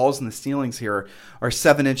 The walls and the ceilings here are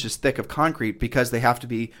 7 inches thick of concrete because they have to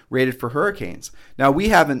be rated for hurricanes. Now, we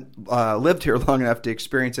haven't lived here long enough to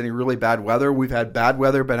experience any really bad weather. We've had bad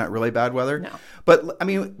weather, but not really bad weather. No. But, I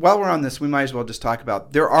mean, while we're on this, we might as well just talk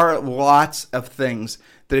about, there are lots of things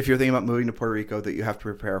that if you're thinking about moving to Puerto Rico that you have to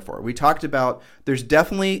prepare for. We talked about there's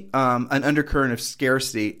definitely an undercurrent of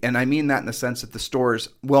scarcity, and I mean that in the sense that the stores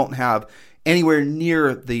won't have anywhere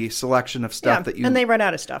near the selection of stuff and they run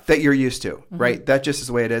out of stuff that you're used to, right? That just is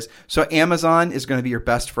the way it is. So Amazon is going to be your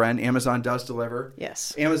best friend. Amazon does deliver.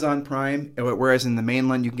 Yes. Amazon Prime, whereas in the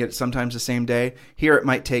mainland you can get it sometimes the same day. Here it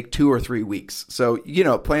might take 2 or 3 weeks. So,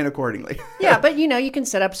 plan accordingly. Yeah, but you can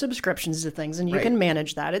set up subscriptions to things and you can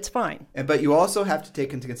manage that. It's fine. But you also have to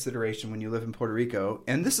take into consideration when you live in Puerto Rico,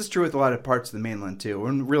 and this is true with a lot of parts of the mainland too,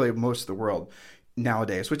 and really most of the world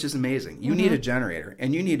nowadays, which is amazing. You need a generator,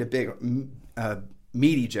 and you need a big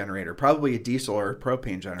meaty generator, probably a diesel or a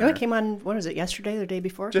propane generator. It came on, what was it, yesterday or the day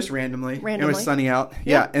before? Just randomly. It was sunny out.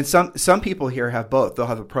 Yeah. And some people here have both. They'll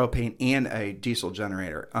have a propane and a diesel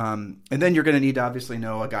generator. And then you're going to need to obviously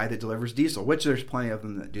know a guy that delivers diesel, which there's plenty of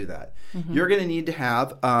them that do that. You're going to need to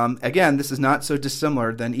have, again, this is not so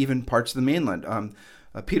dissimilar than even parts of the mainland.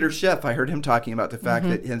 Peter Schiff, I heard him talking about the fact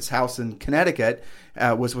that his house in Connecticut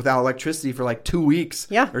was without electricity for like 2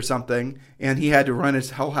 weeks or something, and he had to run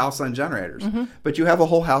his whole house on generators. But you have a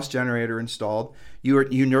whole house generator installed. You're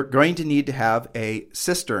going to need to have a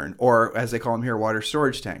cistern, or as they call them here, water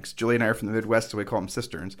storage tanks. Julie and I are from the Midwest, so we call them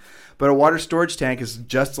cisterns. But a water storage tank is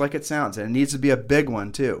just like it sounds, and it needs to be a big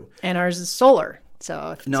one too. And ours is solar.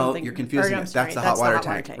 So you're confusing it. That's the hot water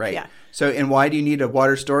tank, right? Yeah. So, and why do you need a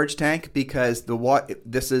water storage tank? Because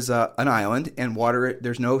this is an island, and water.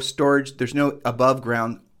 There's no storage. There's no above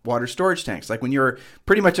ground water storage tanks. Like when you're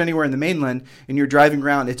pretty much anywhere in the mainland and you're driving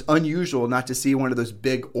around, it's unusual not to see one of those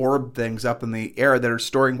big orb things up in the air that are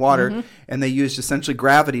storing water, and they use essentially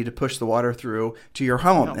gravity to push the water through to your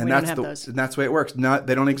home. No, and that's the way it works.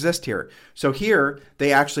 They don't exist here. So here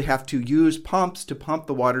they actually have to use pumps to pump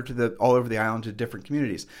the water to all over the island to different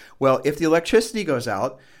communities. Well, if the electricity goes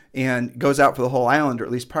out, and goes out for the whole island, or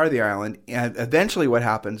at least part of the island, and eventually what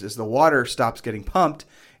happens is the water stops getting pumped,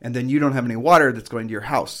 and then you don't have any water that's going to your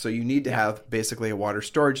house. So you need to have basically a water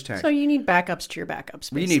storage tank. So you need backups to your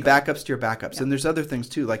backups. Basically. You need backups to your backups. And there's other things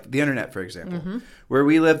too, like the internet, for example. Where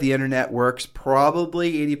we live, the internet works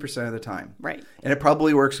probably 80% of the time. Right. And it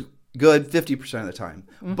probably works good 50% of the time.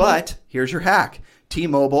 But here's your hack.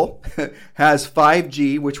 T-Mobile has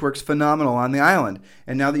 5G, which works phenomenal on the island.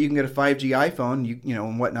 And now that you can get a 5G iPhone, you know,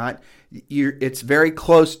 and whatnot, it's very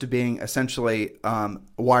close to being essentially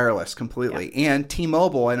wireless completely. Yeah. And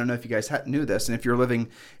T-Mobile, I don't know if you guys knew this, and if you're living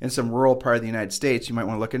in some rural part of the United States, you might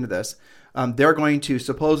want to look into this. They're going to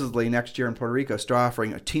supposedly next year in Puerto Rico start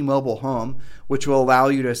offering a T-Mobile home, which will allow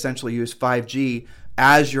you to essentially use 5G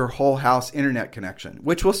as your whole house internet connection,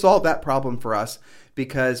 which will solve that problem for us.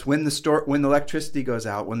 Because when the electricity goes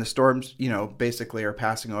out, when the storms, you know, basically are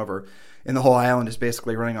passing over, and the whole island is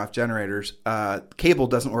basically running off generators, cable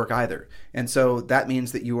doesn't work either. And so that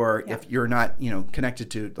means that you are, if you're not, you know, connected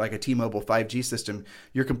to like a T-Mobile 5G system,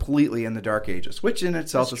 you're completely in the dark ages, which in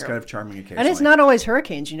itself is kind of charming occasionally. And it's not always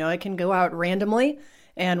hurricanes, you know, it can go out randomly.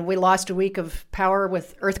 And we lost a week of power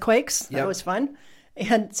with earthquakes. That was fun.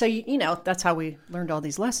 And so, you know, that's how we learned all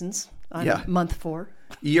these lessons on month 4.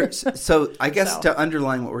 So I guess to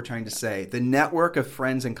underline what we're trying to say, the network of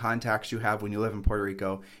friends and contacts you have when you live in Puerto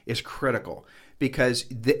Rico is critical, because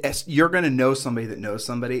you're going to know somebody that knows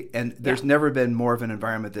somebody, and there's never been more of an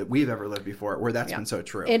environment that we've ever lived before where that's been so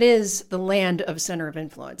true. It is the land of center of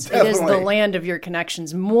influence. Definitely. It is the land of your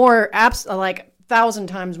connections, more like 1,000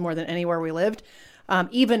 times more than anywhere we lived,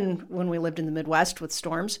 even when we lived in the Midwest with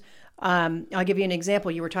storms. I'll give you an example.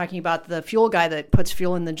 You were talking about the fuel guy that puts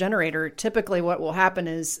fuel in the generator. Typically what will happen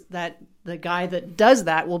is that the guy that does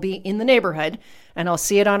that will be in the neighborhood, and I'll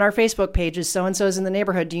see it on our Facebook pages. So-and-so's in the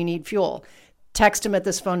neighborhood. Do you need fuel? Text him at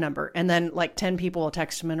this phone number. And then like 10 people will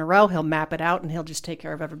text him in a row. He'll map it out and he'll just take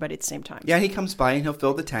care of everybody at the same time. Yeah, he comes by and he'll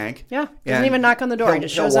fill the tank. Yeah. Doesn't even knock on the door. He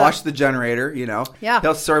just shows up. He'll wash up. the generator, you know. Yeah.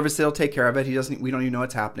 He'll service it. He'll take care of it. We don't even know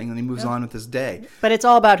what's happening, and he moves on with his day. But it's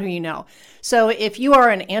all about who you know. So if you are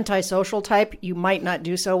an antisocial type, you might not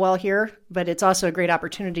do so well here, but it's also a great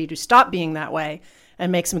opportunity to stop being that way and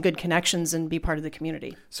make some good connections and be part of the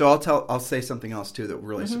community. So I'll say something else too that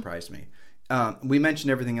really surprised me. We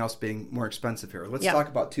mentioned everything else being more expensive here. Let's talk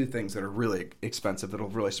about 2 things that are really expensive that'll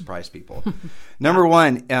really surprise people. Number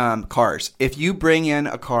one, cars. If you bring in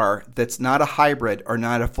a car that's not a hybrid or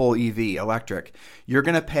not a full EV electric, you're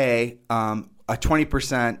going to pay a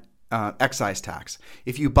 20% excise tax.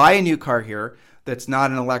 If you buy a new car here that's not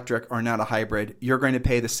an electric or not a hybrid, you're going to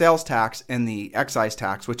pay the sales tax and the excise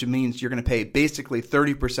tax, which means you're going to pay basically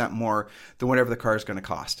 30% more than whatever the car is going to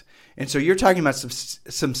cost. And so you're talking about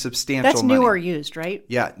some substantial money. That's new money. or used, right?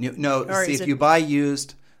 Yeah. If you buy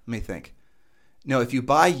used, let me think. No, if you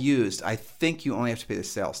buy used, I think you only have to pay the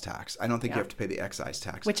sales tax. I don't think you have to pay the excise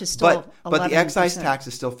tax. Which is still 11%. But the excise tax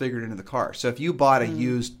is still figured into the car. So if you bought a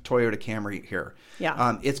used Toyota Camry here,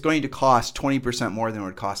 it's going to cost 20% more than it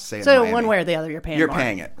would cost, say, in Miami. So one way or the other, you're paying more. You're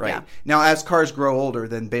paying it, right? Yeah. Now, as cars grow older,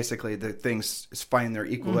 then basically the things find their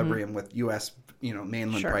equilibrium with U.S.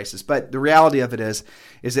 mainland prices. But the reality of it is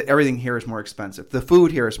that everything here is more expensive. The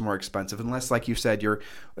food here is more expensive, unless, like you said,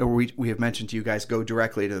 we have mentioned to you guys, go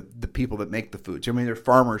directly to the people that make the food. I mean, there are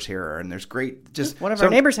farmers here, and there's great. One of our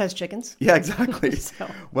neighbors has chickens. Yeah, exactly.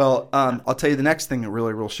 Well, I'll tell you the next thing that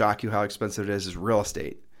really will shock you how expensive it is real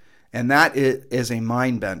estate. And that is a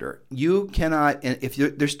mind bender. You cannot,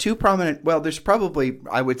 there's 2 prominent, well, there's probably,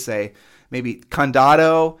 I would say, maybe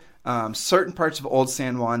Condado, certain parts of Old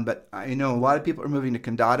San Juan, but I know a lot of people are moving to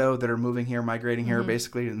Condado that are moving here, migrating here,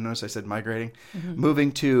 basically. Notice I said migrating.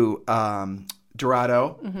 Moving to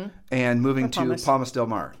Dorado and moving to Palmas del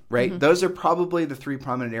Mar, right? Those are probably the 3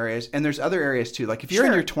 prominent areas. And there's other areas too. Like if you're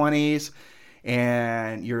in your 20s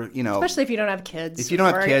and you're, especially if you don't have kids. If you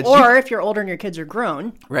don't have kids. Or if you're older and your kids are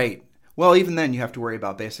grown. Right. Well, even then you have to worry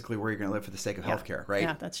about basically where you're going to live for the sake of healthcare, right?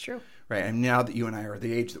 Yeah, that's true. Right. And now that you and I are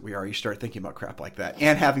the age that we are, you start thinking about crap like that,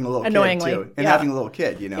 and having a little kid too. And having a little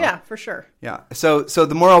kid, Yeah, for sure. Yeah. So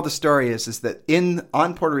the moral of the story is that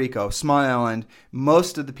on Puerto Rico, small island,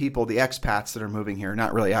 most of the people, the expats that are moving here,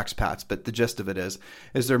 not really expats, but the gist of it is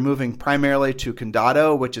they're moving primarily to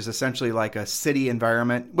Condado, which is essentially like a city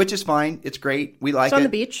environment, which is fine. It's great. We like it. It's on the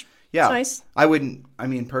beach. Yeah. It's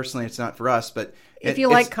nice. Personally, it's not for us, but if you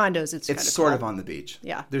like condos, it's kind of sort cool. of on the beach.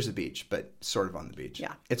 Yeah. There's a beach, but sort of on the beach.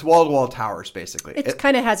 Yeah. It's wall-to-wall towers, basically. It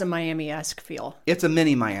kind of has a Miami-esque feel. It's a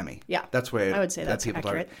mini Miami. Yeah. That's where I would say that's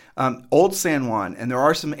accurate. Old San Juan, and there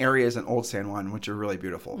are some areas in Old San Juan which are really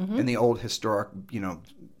beautiful. In the old historic,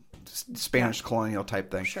 Spanish colonial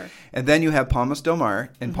type thing. Sure. And then you have Palmas del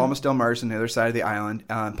Mar, and Palmas del Mar is on the other side of the island.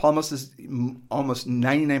 Palmas is almost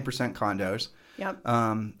 99% condos. Yep.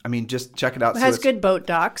 I mean, just check it out. It has good boat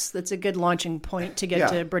docks. That's a good launching point to get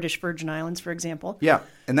to British Virgin Islands, for example. Yeah,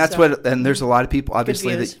 and that's and there's a lot of people,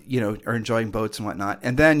 obviously, that, are enjoying boats and whatnot.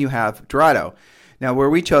 And then you have Dorado. Now,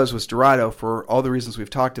 where we chose was Dorado for all the reasons we've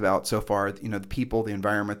talked about so far. The people, the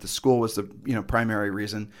environment, the school was the primary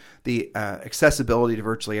reason. The accessibility to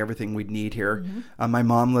virtually everything we'd need here. Mm-hmm. My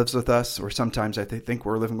mom lives with us, or sometimes I think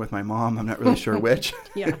we're living with my mom. I'm not really sure which.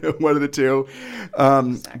 One of the two.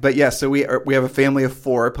 Exactly. But yeah, so we have a family of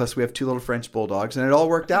 4, plus we have 2 little French bulldogs, and it all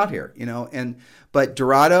worked out here. But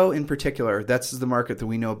Dorado in particular, that's the market that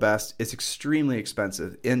we know best. It's extremely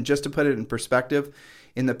expensive, and just to put it in perspective,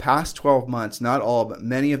 in the past 12 months, not all, but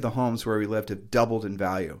many of the homes where we lived have doubled in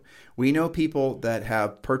value. We know people that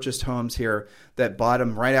have purchased homes here that bought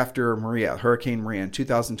them right after Hurricane Maria in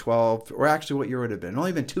 2012, or actually what year would it have been?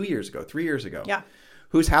 Only been 2 years ago, 3 years ago. Yeah.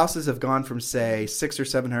 Whose houses have gone from, say, $600,000 or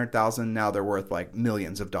 $700,000, now they're worth like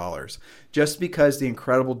millions of dollars, just because the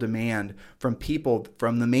incredible demand from people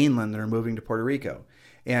from the mainland that are moving to Puerto Rico.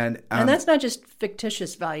 And that's not just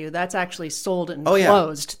fictitious value. That's actually sold and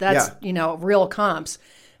closed. That's, real comps.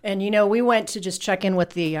 And, we went to just check in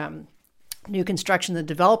with the new construction, the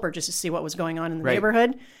developer, just to see what was going on in the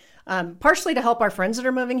neighborhood. Partially to help our friends that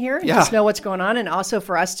are moving here and just know what's going on, and also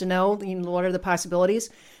for us to know what are the possibilities.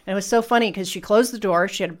 And it was so funny because she closed the door.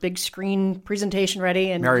 She had a big screen presentation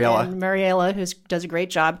ready. And Mariela, who does a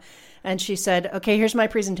great job. And she said, "Okay, here's my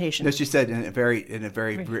presentation." No, she said in a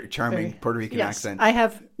very charming Puerto Rican accent. I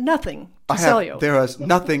have nothing to sell you. There was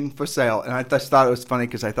nothing for sale. And I just thought it was funny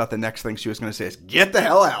because I thought the next thing she was going to say is, "Get the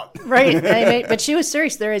hell out." Right. But she was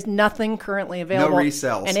serious. There is nothing currently available. No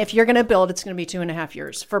resales. And if you're going to build, it's going to be 2.5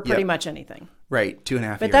 years for pretty much anything. Right, 2.5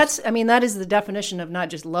 years. But that is the definition of not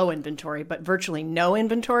just low inventory, but virtually no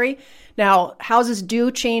inventory. Now, houses do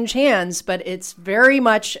change hands, but it's very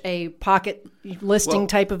much a pocket listing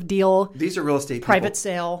type of deal. These are real estate private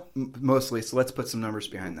sale. Mostly, so let's put some numbers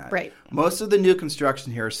behind that. Right. Most of the new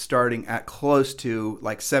construction here is starting at close to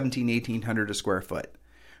like 1,800 a square foot.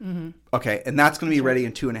 Mm-hmm. Okay, and that's going to be ready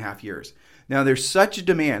in 2.5 years. Now, there's such a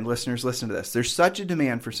demand, listeners, listen to this. There's such a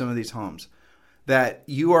demand for some of these homes that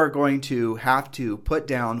you are going to have to put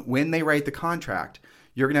down, when they write the contract,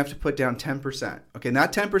 you're going to have to put down 10%. Okay,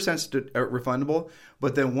 not 10% is refundable,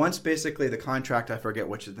 but then once basically the contract, I forget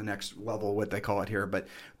which is the next level, what they call it here, but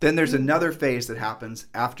then there's another phase that happens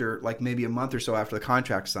after, like maybe a month or so after the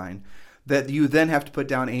contract's signed, that you then have to put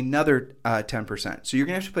down another 10%. So you're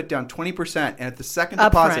going to have to put down 20%, and at the second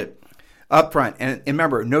deposit... Up front. And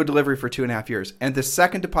remember, no delivery for 2.5 years. And the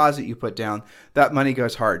second deposit you put down, that money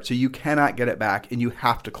goes hard. So you cannot get it back, and you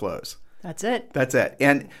have to close. That's it.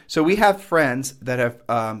 And so we have friends that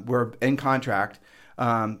have were in contract,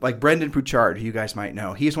 like Brendan Pouchard, who you guys might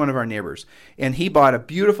know. He's one of our neighbors. And he bought a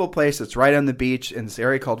beautiful place that's right on the beach in this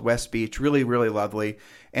area called West Beach. Really, really lovely.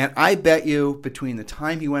 And I bet you between the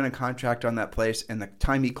time he went on contract on that place and the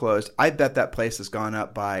time he closed, I bet that place has gone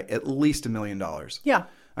up by at least $1 million. Yeah.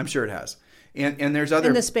 I'm sure it has. And there's other...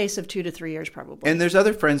 In the space of 2 to 3 years, probably. And there's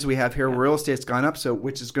other friends we have here where real estate's gone up, so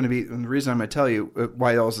which is going to be... And the reason I'm going to tell you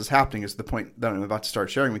why all this is happening is the point that I'm about to start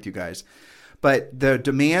sharing with you guys. But the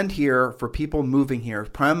demand here for people moving here,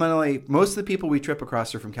 primarily, most of the people we trip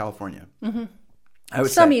across are from California. Mm-hmm. I would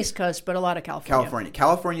Some say. East Coast, but a lot of California.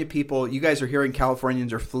 California people, you guys are hearing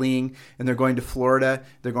Californians are fleeing, and they're going to Florida.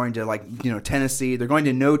 They're going to Tennessee. They're going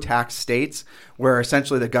to no tax states where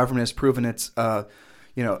essentially the government has proven its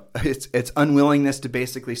unwillingness to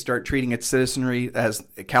basically start treating its citizenry as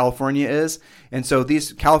California is. And so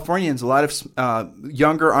these Californians, a lot of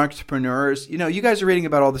younger entrepreneurs, you guys are reading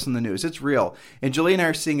about all this in the news. It's real. And Julie and I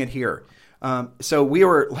are seeing it here. So we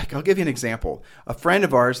were I'll give you an example. A friend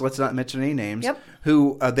of ours, let's not mention any names,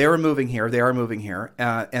 who they are moving here,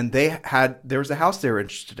 and there was a house they were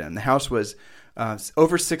interested in. The house was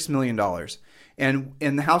over $6 million. And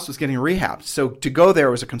the house was getting rehabbed. So to go there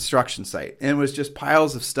was a construction site. And it was just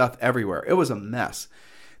piles of stuff everywhere. It was a mess.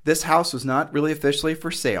 This house was not really officially for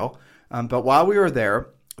sale. But while we were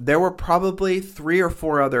there were probably 3 or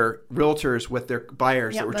 4 other realtors with their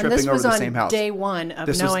buyers that were tripping over the same house. This was on day one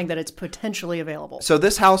of knowing that it's potentially available. So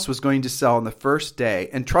this house was going to sell on the first day.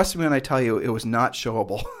 And trust me when I tell you, it was not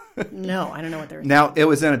showable. No, I don't know what they're Now, it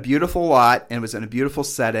was in a beautiful lot, and it was in a beautiful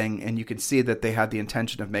setting, and you could see that they had the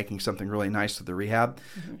intention of making something really nice with the rehab.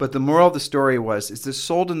 Mm-hmm. But the moral of the story is this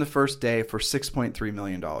sold in the first day for $6.3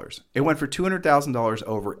 million. It went for $200,000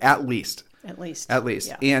 over, at least. At least.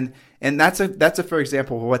 Yeah. And that's a for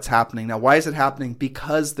example of what's happening. Now, why is it happening?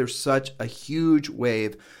 Because there's such a huge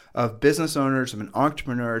wave of business owners and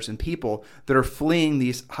entrepreneurs and people that are fleeing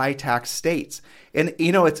these high tax states. And,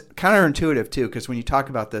 you know, it's counterintuitive too, because when you talk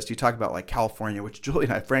about this, you talk about like California, which Julie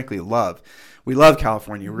and I frankly love. We love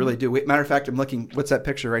California. We really do. Matter of fact, I'm looking, what's that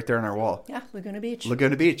picture right there on our wall? Yeah, Laguna Beach.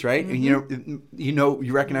 Laguna Beach, right? And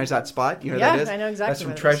you recognize that spot? You know yeah, that is? I know exactly. That's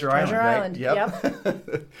from Treasure Island, Island, right?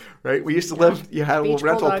 Yep. Right? We used to live, you had a little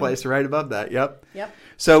rental place right above that. Yep.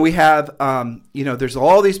 So we have, there's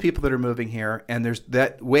all these people that are moving here, and there's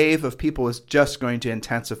that wave of people is just going to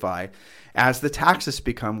intensify as the taxes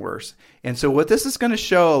become worse. And so what this is going to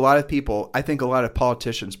show a lot of people, I think a lot of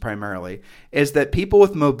politicians primarily, is that people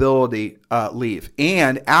with mobility leave.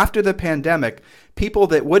 And after the pandemic, people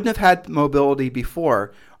that wouldn't have had mobility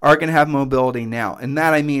before are going to have mobility now. And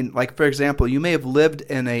that I mean, like, for example, you may have lived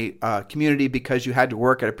in a community because you had to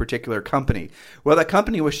work at a particular company. Well, that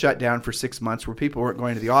company was shut down for 6 months where people weren't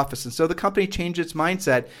going to the office. And so the company changed its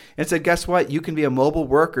mindset and said, guess what? You can be a mobile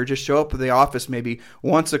worker. Just show up at the office maybe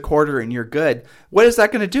once a quarter and you're good. What is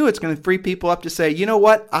that going to do? It's going to free people up to say, you know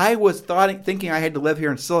what? I was thinking I had to live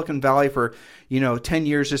here in Silicon Valley for 10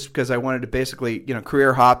 years just because I wanted to basically,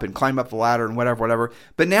 career hop and climb up the ladder and whatever.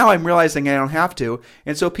 But now I'm realizing I don't have to.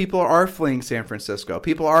 And so people are fleeing San Francisco.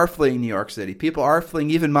 People are fleeing New York City. People are fleeing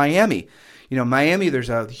even Miami. Miami, there's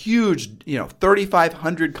a huge,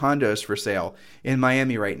 3,500 condos for sale in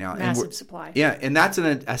Miami right now. Massive supply. Yeah, and that's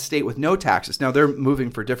in a state with no taxes. Now, they're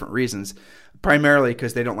moving for different reasons, primarily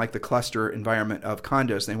because they don't like the cluster environment of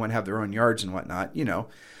condos. They want to have their own yards and whatnot,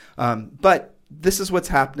 But this is what's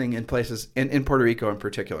happening in places, in Puerto Rico in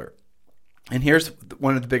particular. And here's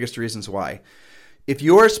one of the biggest reasons why. If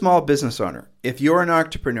you're a small business owner, if you're an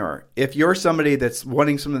entrepreneur, if you're somebody that's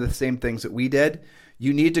wanting some of the same things that we did,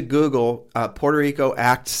 you need to Google Puerto Rico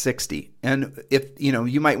Act 60. And if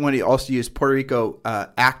you might want to also use Puerto Rico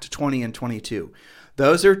Act 20 and 22.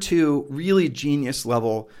 Those are two really genius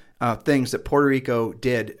level things that Puerto Rico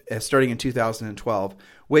did starting in 2012,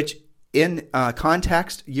 which in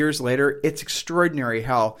context, years later, it's extraordinary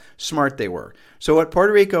how smart they were. So what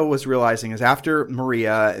Puerto Rico was realizing is after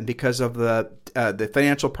Maria, and because of the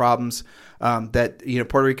financial problems that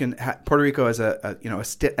Puerto Rico as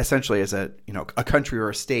essentially as a country or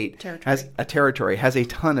a state has a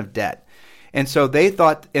ton of debt. And so they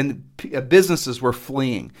thought, and businesses were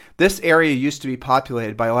fleeing. This area used to be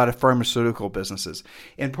populated by a lot of pharmaceutical businesses,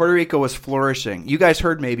 and Puerto Rico was flourishing. You guys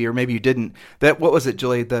heard maybe, or maybe you didn't, that, what was it,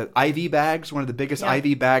 Julie? The IV bags, one of the biggest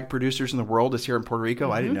IV bag producers in the world is here in Puerto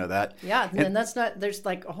Rico. I didn't know that. Yeah, and that's not, there's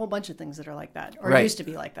like a whole bunch of things that are like that, or used to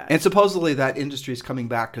be like that. And supposedly that industry is coming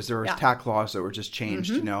back because there were tax laws that were just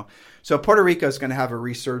changed, So Puerto Rico is going to have a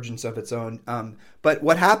resurgence of its own. But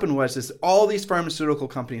what happened is all these pharmaceutical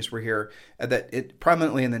companies were here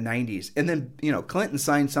prominently in the 90s. And then, Clinton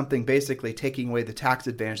signed something basically taking away the tax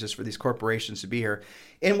advantages for these corporations to be here.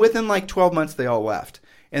 And within like 12 months, they all left.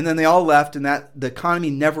 And then they all left, and that the economy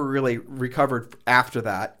never really recovered after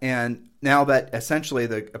that. And now that essentially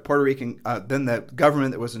the Puerto Rican, then the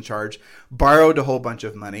government that was in charge borrowed a whole bunch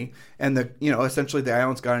of money, and essentially the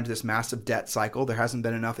island's got into this massive debt cycle. There hasn't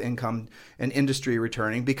been enough income and industry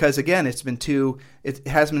returning because, again, it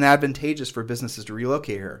hasn't been advantageous for businesses to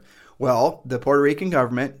relocate here. Well, the Puerto Rican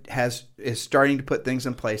government is starting to put things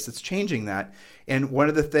in place that's changing that. And one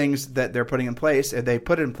of the things that they're putting in place,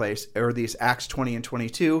 are these Acts 20 and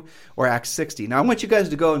 22 or Acts 60. Now, I want you guys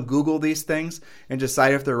to go and Google these things and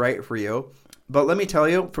decide if they're right for you. But let me tell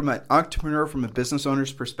you, from an entrepreneur, from a business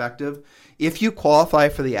owner's perspective, if you qualify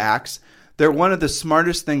for the Acts, they're one of the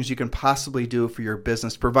smartest things you can possibly do for your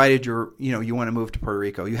business, provided you want to move to Puerto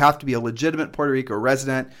Rico. You have to be a legitimate Puerto Rico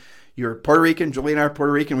resident. You're Puerto Rican. Julie and I are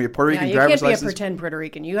Puerto Rican. We have Puerto Rican driver's license. You can't be a pretend Puerto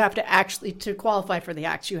Rican. You have to to qualify for the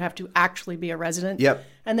Acts, you have to actually be a resident. Yep.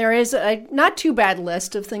 And there is a not too bad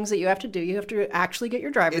list of things that you have to do. You have to actually get your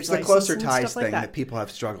driver's license. It's the closer ties thing that people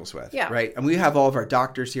have struggles with. Yeah. Right? And we have all of our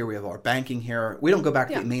doctors here. We have all our banking here. We don't go back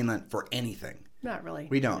to the mainland for anything. Not really.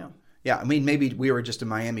 We don't. No. Yeah, I mean, maybe we were just in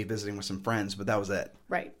Miami visiting with some friends, but that was it.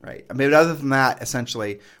 Right. Right. I mean, other than that,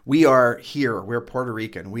 essentially, we are here. We're Puerto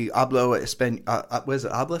Rican. We hablo hablas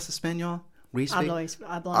español? We speak?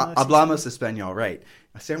 Hablamos español, right.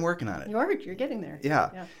 I say I'm working on it. You're getting there.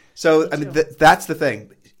 Yeah. So, I mean, that's the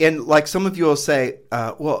thing. And like some of you will say,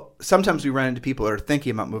 well, sometimes we run into people that are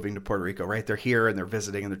thinking about moving to Puerto Rico, right? They're here and they're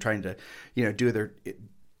visiting and they're trying to, do their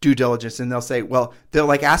due diligence. And they'll say, well, they'll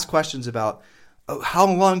like ask questions about, how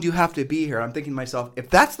long do you have to be here? I'm thinking to myself, if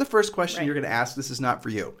that's the first question you're going to ask, this is not for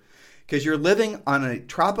you. because you're living on a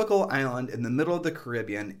tropical island in the middle of the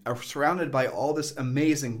Caribbean, surrounded by all this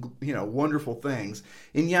amazing, wonderful things.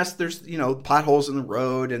 And yes, there's, potholes in the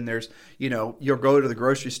road, and there's, you'll go to the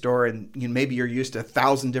grocery store and maybe you're used to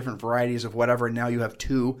 1,000 different varieties of whatever, and now you have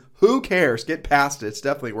 2. Who cares? Get past it. It's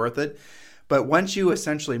definitely worth it. But once you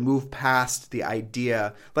essentially move past the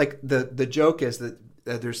idea, like the joke is that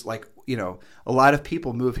there's a lot of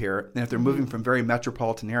people move here, and if they're moving from very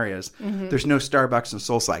metropolitan areas, there's no Starbucks and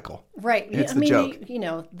SoulCycle. Right. It's the joke.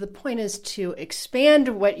 The point is to expand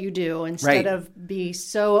what you do instead of be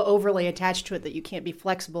so overly attached to it that you can't be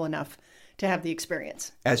flexible enough to have the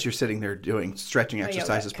experience. As you're sitting there doing stretching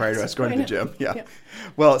exercises prior to us going to the gym. Yeah.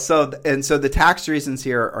 Well, so the tax reasons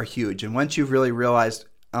here are huge. And once you've really realized,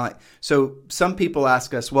 so some people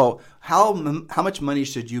ask us, well, how much money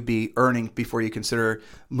should you be earning before you consider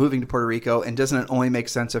moving to Puerto Rico? And doesn't it only make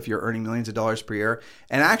sense if you're earning millions of dollars per year?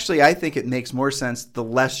 And actually, I think it makes more sense the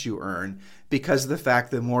less you earn, because of the fact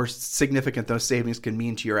that more significant those savings can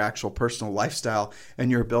mean to your actual personal lifestyle and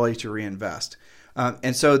your ability to reinvest.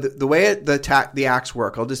 And so the way the acts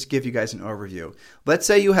work, I'll just give you guys an overview. Let's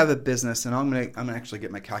say you have a business, and I'm gonna actually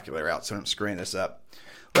get my calculator out so I'm screwing this up.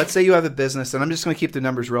 Let's say you have a business, and I'm just going to keep the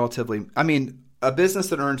numbers relatively. I mean, a business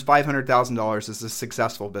that earns $500,000 is a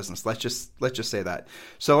successful business. Let's just say that.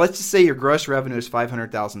 So let's just say your gross revenue is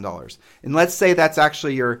 $500,000, and let's say that's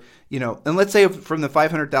actually your, and let's say from the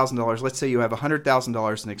 $500,000, let's say you have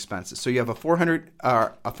 $100,000 in expenses. So you have a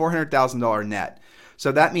 $400,000 net.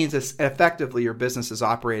 So that means effectively your business is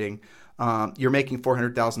operating. You're making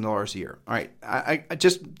 $400,000 a year. All right, I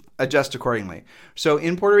just adjust accordingly. So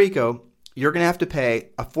in Puerto Rico, you're going to have to pay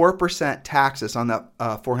a 4% taxes on that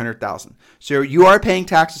 $400,000. So you are paying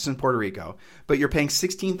taxes in Puerto Rico, but you're paying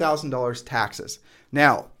 $16,000 taxes.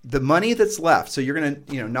 Now, the money that's left, so you're going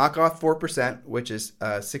to knock off 4%, which is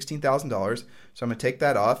 $16,000. So I'm going to take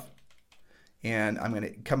that off, and I'm going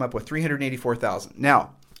to come up with $384,000.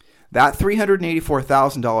 Now, that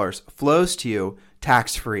 $384,000 flows to you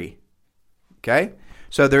tax-free. Okay?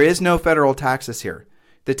 So there is no federal taxes here.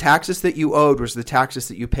 The taxes that you owed was the taxes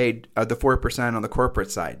that you paid, the 4% on the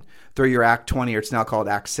corporate side through your Act 20, or it's now called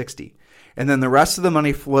Act 60. And then the rest of the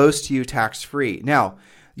money flows to you tax-free. Now,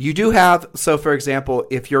 you do have, so for example,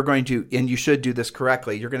 if you're going to, and you should do this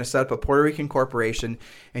correctly, you're going to set up a Puerto Rican corporation,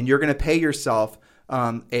 and you're going to pay yourself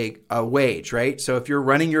a wage, right? So if you're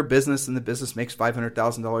running your business and the business makes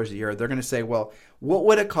 $500,000 a year, they're going to say, well, what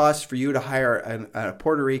would it cost for you to hire a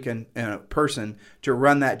Puerto Rican person to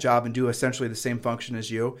run that job and do essentially the same function as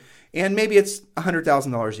you? And maybe it's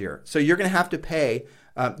 $100,000 a year. So you're going to have to pay,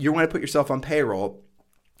 you want to put yourself on payroll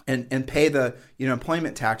and pay the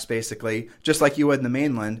employment tax basically, just like you would in the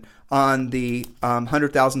mainland, on the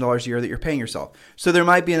 $100,000 a year that you're paying yourself. So there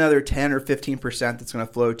might be another 10 or 15% that's going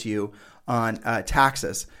to flow to you on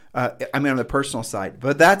taxes. On the personal side,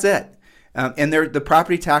 but that's it. And the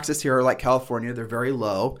property taxes here are like California; they're very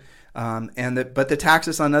low. But the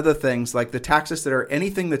taxes on other things, like the taxes that are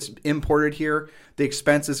anything that's imported here, the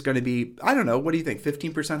expense is going to be, I don't know, what do you think?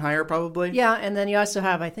 15% higher, probably. Yeah, and then you also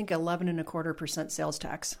have, I think, 11.25% sales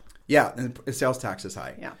tax. Yeah, and the sales tax is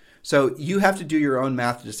high. Yeah. So you have to do your own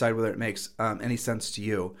math to decide whether it makes any sense to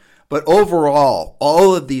you. But overall,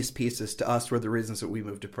 all of these pieces to us were the reasons that we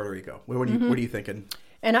moved to Puerto Rico. What are you thinking?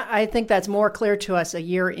 And I think that's more clear to us a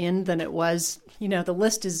year in than it was. The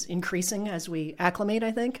list is increasing as we acclimate,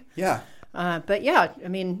 I think. Yeah. But yeah, I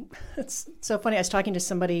mean, it's so funny. I was talking to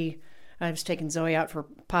somebody. I was taking Zoe out for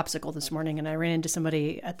popsicle this morning, and I ran into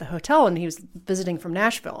somebody at the hotel, and he was visiting from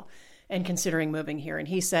Nashville and considering moving here. And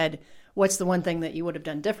he said, what's the one thing that you would have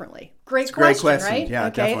done differently? Great question, right? Yeah,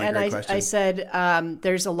 okay. Definitely And great question. I said,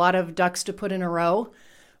 there's a lot of ducks to put in a row,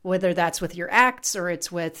 whether that's with your acts or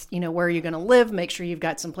it's with, where you're going to live. Make sure you've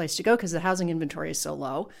got some place to go because the housing inventory is so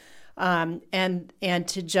low. And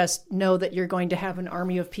to just know that you're going to have an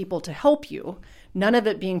army of people to help you. None of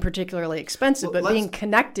it being particularly expensive, but being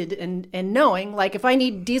connected and knowing, like, if I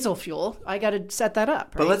need diesel fuel, I got to set that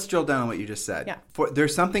up. Right? But let's drill down on what you just said. Yeah.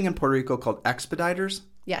 There's something in Puerto Rico called expediters.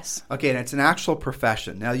 Yes. Okay, and it's an actual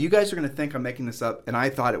profession. Now, you guys are going to think I'm making this up, and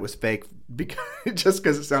I thought it was fake just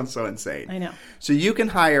because it sounds so insane. I know. So you can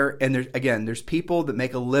hire, and there's people that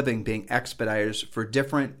make a living being expediters for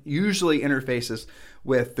different, usually interfaces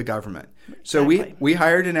with the government. So we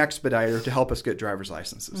hired an expediter to help us get driver's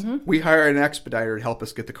licenses. Mm-hmm. We hired an expediter to help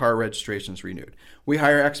us get the car registrations renewed. We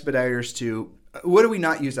hire expediters to, what do we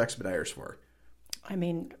not use expediters for? I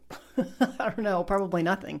mean, I don't know, probably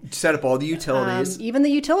nothing. Set up all the utilities. Even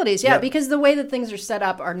the utilities, yeah, Yep. because the way that things are set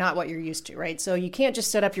up are not what you're used to, right? So you can't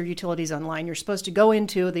just set up your utilities online. You're supposed to go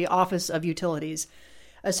into the Office of Utilities,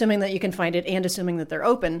 assuming that you can find it and assuming that they're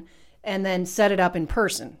open, and then set it up in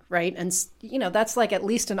person, right? And, that's like at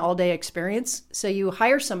least an all-day experience. So you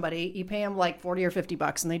hire somebody, you pay them like $40 or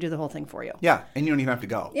 $50, and they do the whole thing for you. Yeah, and you don't even have to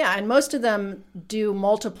go. Yeah, and most of them do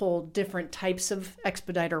multiple different types of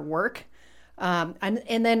expediter work. And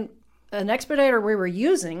then an expediter we were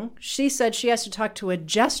using, she said she has to talk to a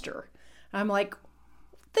jester. I'm like,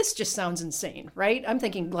 this just sounds insane, right? I'm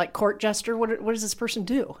thinking like court jester. What does this person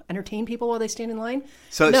do? Entertain people while they stand in line?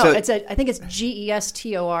 I think it's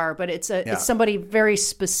GESTOR, but it's somebody very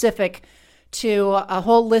specific to a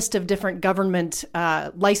whole list of different government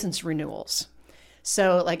license renewals.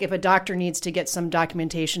 So like if a doctor needs to get some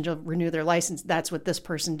documentation to renew their license, that's what this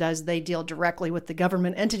person does. They deal directly with the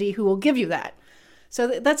government entity who will give you that.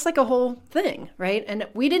 So that's like a whole thing, right? And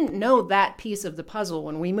we didn't know that piece of the puzzle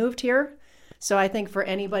when we moved here. So I think for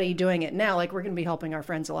anybody doing it now, like we're going to be helping our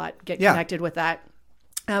friends a lot get connected with that.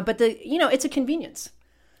 But it's a convenience.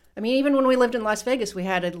 I mean, even when we lived in Las Vegas, we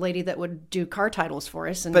had a lady that would do car titles for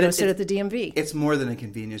us and go sit at the DMV. It's more than a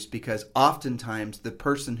convenience because oftentimes the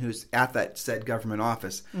person who's at that said government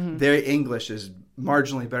office, their English is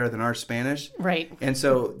marginally better than our Spanish. Right. And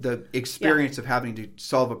so the experience of having to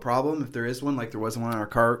solve a problem, if there is one, like there was one on our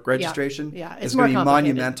car registration, it's is going to be complicated.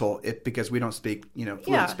 monumental because we don't speak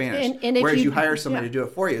fluent Spanish. And whereas you hire somebody to do it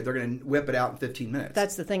for you, they're going to whip it out in 15 minutes.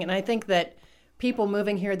 That's the thing. And I think that people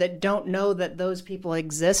moving here that don't know that those people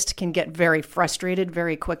exist can get very frustrated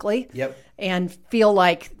very quickly. Yep. And feel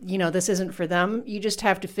like, this isn't for them. You just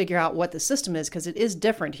have to figure out what the system is because it is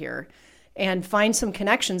different here and find some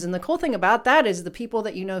connections. And the cool thing about that is the people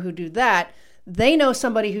that who do that, they know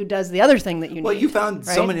somebody who does the other thing that you need. Well, you found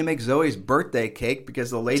somebody to make Zoe's birthday cake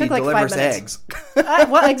because the lady like delivers eggs.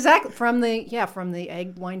 Well, exactly. From the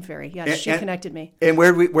egg wine fairy. Yeah, she connected me. And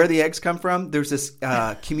where the eggs come from, there's this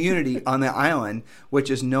community on the island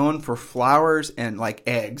which is known for flowers and like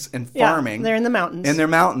eggs and farming. Yeah, they're in the mountains. And they're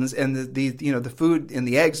mountains, and the food and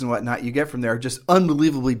the eggs and whatnot you get from there are just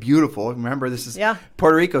unbelievably beautiful. Remember, this is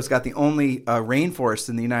Puerto Rico's got the only rainforest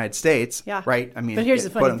in the United States. Yeah. Right. I mean, but here's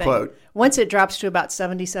the funny thing. Once it drops to about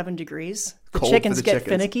 77 degrees, the chickens get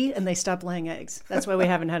finicky and they stop laying eggs. That's why we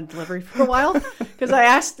haven't had a delivery for a while. Because I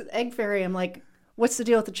asked the egg fairy, I'm like, what's the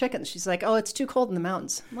deal with the chickens? She's like, oh, it's too cold in the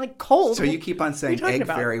mountains. I'm like, cold? So you keep on saying egg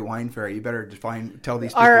fairy, wine fairy. You better tell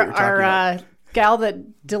these people what you're talking about. Gal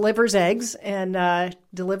that delivers eggs and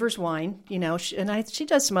delivers wine, she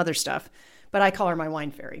does some other stuff. But I call her my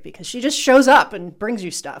wine fairy because she just shows up and brings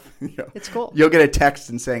you stuff. Yeah. It's cool. You'll get a text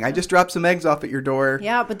and saying, I just dropped some eggs off at your door.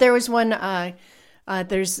 Yeah, but there was one,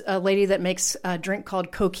 there's a lady that makes a drink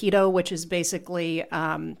called Coquito, which is basically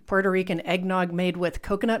Puerto Rican eggnog made with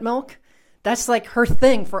coconut milk. That's like her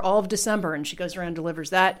thing for all of December, and she goes around and delivers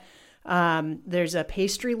that. There's a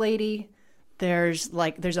pastry lady. There's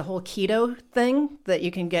a whole keto thing that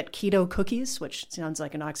you can get keto cookies, which sounds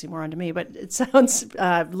like an oxymoron to me, but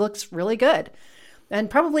it looks really good. And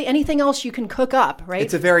probably anything else you can cook up, right?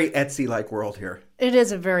 It's a very Etsy-like world here. It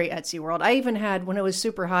is a very Etsy world. I even had, when it was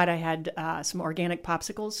super hot, I had some organic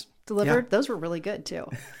popsicles delivered. Yeah. Those were really good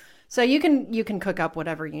too. So you can cook up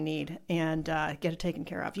whatever you need and get it taken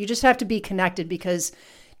care of. You just have to be connected because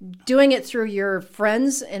doing it through your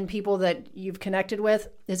friends and people that you've connected with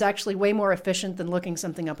is actually way more efficient than looking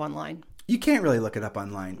something up online. You can't really look it up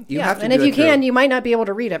online. You have to and if you can, you might not be able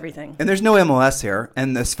to read everything. And there's no MLS here.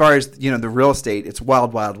 And as far as the real estate, it's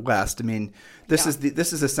wild, wild west. I mean, this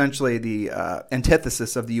is essentially the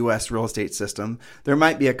antithesis of the U.S. real estate system. There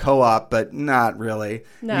might be a co-op, but not really.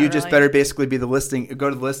 You just better basically be go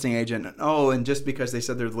to the listing agent. And just because they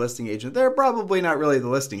said they're the listing agent, they're probably not really the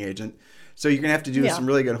listing agent. So you're going to have to do some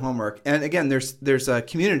really good homework. And again, there's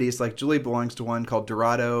communities, like Julie belongs to one called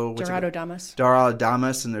Dorado Damas,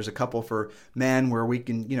 and there's a couple for men where we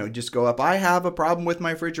can, just go up, I have a problem with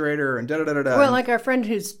my refrigerator and da-da-da-da-da. Well, like our friend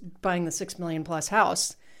who's buying the $6 million plus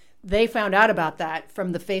house, they found out about that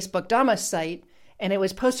from the Facebook Damas site, and it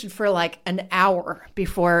was posted for like an hour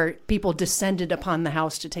before people descended upon the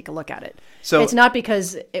house to take a look at it. So it's not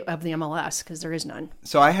because of the MLS, because there is none.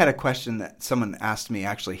 So I had a question that someone asked me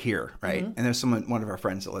actually here, right? Mm-hmm. And there's one of our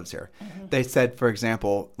friends that lives here. Mm-hmm. They said, for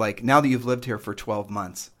example, like now that you've lived here for 12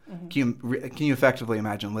 months, mm-hmm. Can you effectively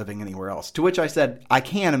imagine living anywhere else? To which I said, I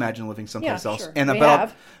can imagine living someplace else. Sure. And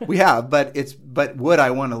we have, but would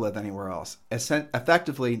I want to live anywhere else?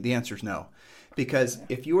 Effectively, the answer is no. Because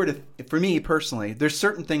if you were for me personally, there's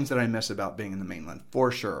certain things that I miss about being in the mainland, for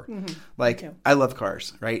sure. Mm-hmm. Like, I love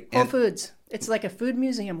cars, right? Whole Foods. It's like a food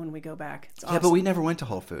museum when we go back. It's awesome. Yeah, but we never went to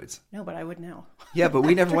Whole Foods. No, but I would now. Yeah, but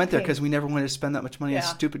we never went there because we never wanted to spend that much money on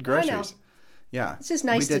stupid groceries. I know. Yeah. It's just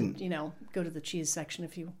nice to, go to the cheese section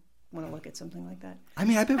if you want to look at something like that. I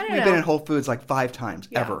mean, we've been in Whole Foods like 5 times,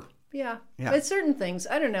 ever. Yeah. Yeah. But certain things,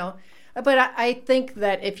 I don't know. But I think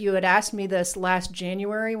that if you had asked me this last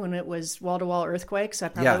January when it was wall-to-wall earthquakes, I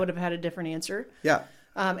probably would have had a different answer. Yeah.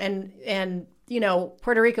 And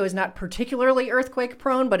Puerto Rico is not particularly earthquake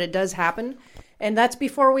prone, but it does happen. And that's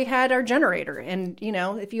before we had our generator. And,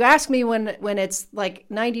 if you ask me when it's like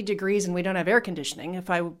 90 degrees and we don't have air conditioning, if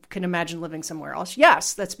I can imagine living somewhere else,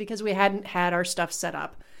 yes, that's because we hadn't had our stuff set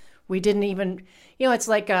up. We didn't even, it's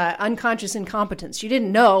like unconscious incompetence. You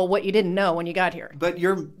didn't know what you didn't know when you got here. But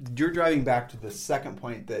you're driving back to the second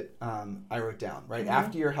point that I wrote down, right? Mm-hmm.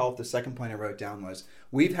 After your health, the second point I wrote down was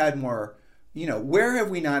we've had more, where have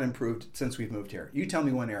we not improved since we've moved here? You tell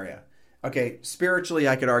me one area. Okay, spiritually,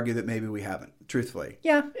 I could argue that maybe we haven't, truthfully.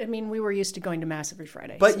 Yeah, I mean, we were used to going to Mass every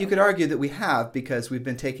Friday. But you could argue that we have because we've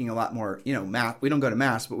been taking a lot more, Mass. We don't go to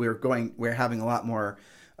Mass, but we're having a lot more,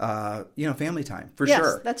 family time, for sure.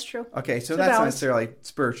 Yes, that's true. Okay, so that's not necessarily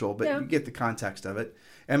spiritual, but you get the context of it.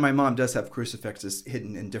 And my mom does have crucifixes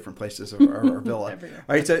hidden in different places of our villa. Everywhere.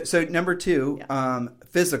 All right, so number 2,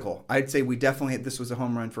 physical. I'd say this was a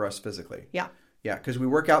home run for us physically. Yeah. Yeah, because we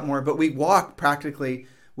work out more, but we walk practically.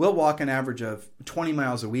 We'll walk an average of 20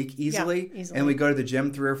 miles a week easily. And we go to the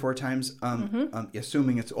gym 3 or 4 times,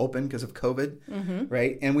 assuming it's open because of COVID,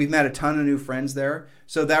 right? And we've met a ton of new friends there.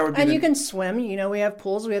 So that would be you can swim. We have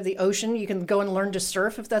pools. We have the ocean. You can go and learn to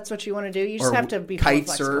surf if that's what you want to do. You just have to be kite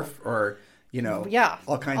surf or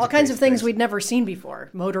all kinds of things we'd never seen before.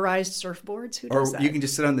 Motorized surfboards. Who does that? You can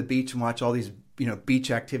just sit on the beach and watch all these beach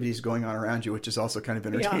activities going on around you, which is also kind of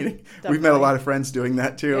entertaining. Yeah, we've met a lot of friends doing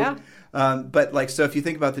that too. Yeah. But so if you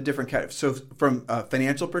think about the different so from a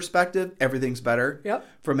financial perspective, everything's better. Yep.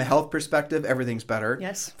 From a health perspective, everything's better.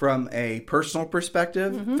 Yes. From a personal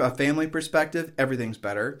perspective, a family perspective, everything's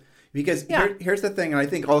better. Because here's the thing, and I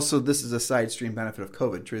think also this is a side stream benefit of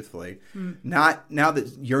COVID, truthfully. Not now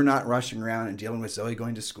that you're not rushing around and dealing with Zoe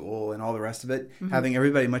going to school and all the rest of it, having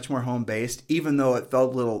everybody much more home-based, even though it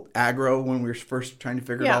felt a little aggro when we were first trying to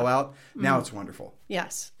figure it all out, now it's wonderful.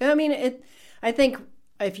 Yes. I mean, I think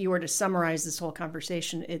if you were to summarize this whole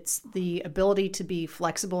conversation, it's the ability to be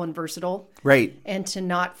flexible and versatile. Right. And to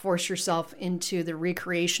not force yourself into the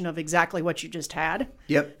recreation of exactly what you just had.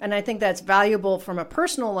 Yep. And I think that's valuable from a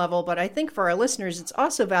personal level, but I think for our listeners, it's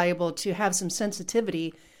also valuable to have some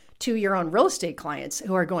sensitivity to your own real estate clients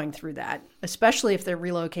who are going through that, especially if they're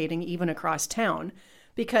relocating even across town.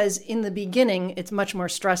 Because in the beginning, it's much more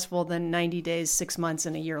stressful than 90 days, 6 months,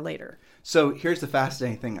 and a year later. So here's the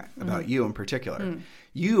fascinating thing about you in particular.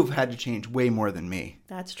 You've had to change way more than me.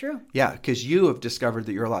 That's true. Yeah, because you have discovered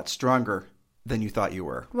that you're a lot stronger than you thought you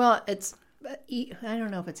were. Well, I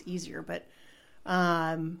don't know if it's easier, but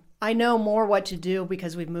I know more what to do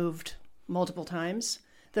because we've moved multiple times.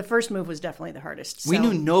 The first move was definitely the hardest. We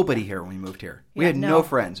knew nobody here when we moved here. We had no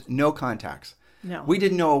friends, no contacts. No. We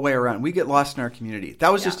didn't know a way around. We get lost in our community.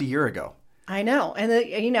 That was just a year ago. I know. And,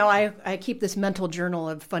 I keep this mental journal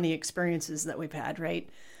of funny experiences that we've had, right,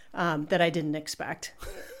 that I didn't expect.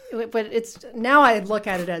 But now I look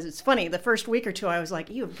at it as it's funny. The first week or two, I was like,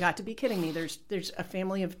 you've got to be kidding me. There's a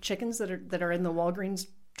family of chickens that are in the Walgreens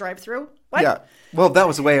drive-through. What? Yeah. Well, that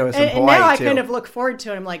was the way I was in Hawaii, and now I too. kind of look forward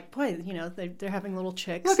to it. I'm like, boy, they're having little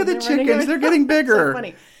chicks. Look at the chickens. They're getting bigger. So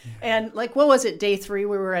funny. And what was it? Day 3,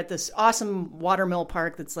 we were at this awesome watermill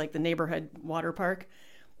park that's like the neighborhood water park.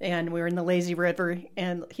 And we were in the lazy river.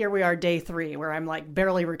 And here we are, day 3, where I'm like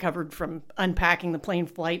barely recovered from unpacking the plane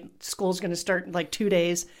flight. School's going to start in like 2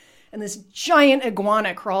 days. And this giant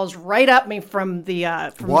iguana crawls right up me from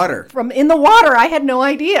the water. From in the water. I had no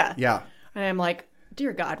idea. Yeah. And I'm like,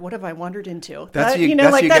 dear God, what have I wandered into? That's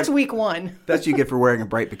week 1. That's what you get for wearing a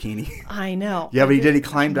bright bikini. I know. Yeah, but he did. He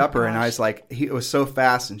climbed up her, and I was like, it was so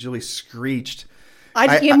fast, and Julie screeched.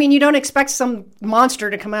 I mean, you don't expect some monster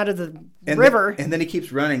to come out of the river. And then he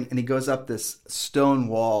keeps running, and he goes up this stone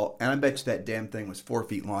wall, and I bet you that damn thing was 4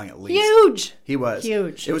 feet long at least. Huge. He was.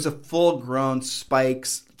 Huge. It was a full-grown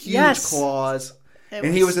spikes, huge claws.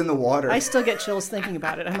 He was in the water. I still get chills thinking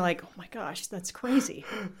about it. I'm like, oh my gosh, that's crazy.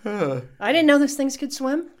 I didn't know those things could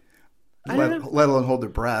swim. Let alone hold their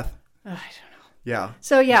breath. I don't know. Yeah.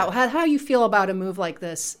 So how you feel about a move like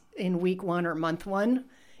this in week 1 or month 1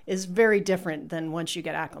 is very different than once you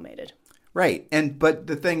get acclimated. Right. But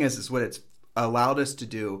the thing is what it's allowed us to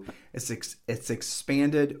do is it's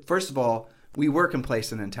expanded. First of all, we were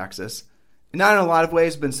complacent in Texas. Not in a lot of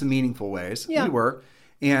ways, but in some meaningful ways. Yeah. We were.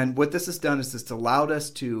 And what this has done is it's allowed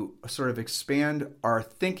us to sort of expand our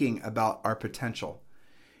thinking about our potential.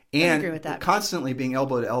 And I agree with that. Constantly being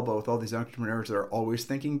elbow to elbow with all these entrepreneurs that are always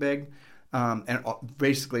thinking big,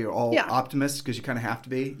 basically are all Yeah. optimists because you kind of have to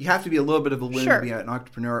be. You have to be a little bit of a loon Sure. to be an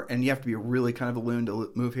entrepreneur, and you have to be really kind of a loon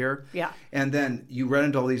to move here. Yeah. And then you run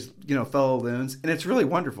into all these, fellow loons, and it's really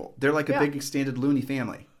wonderful. They're like a Yeah. big extended loony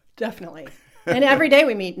family. Definitely. And every day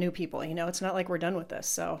we meet new people. It's not like we're done with this.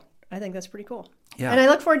 So I think that's pretty cool. Yeah. And I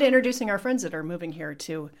look forward to introducing our friends that are moving here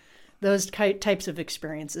to those types of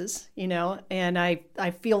experiences, and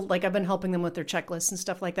I feel like I've been helping them with their checklists and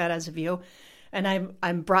stuff like that as of you. And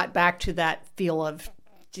I'm brought back to that feel of,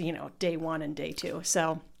 day one and day two.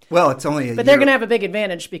 So, Well, it's only a year. but they're going to have a big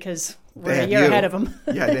advantage because we're a year ahead of them.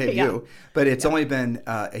 Yeah, they have you. But it's only been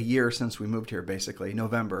a year since we moved here, basically,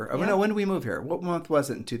 November. Oh, no, when did we move here? What month was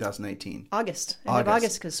it in 2018? August. End of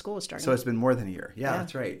August because school is starting. So it's been more than a year. Yeah,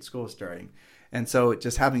 that's right. School is starting. And so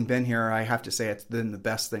just having been here, I have to say it's been the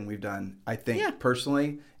best thing we've done, I think,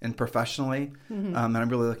 personally and professionally. And I'm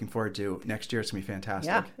really looking forward to next year. It's going to be fantastic.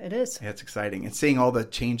 Yeah, it is. Yeah, it's exciting. And seeing all the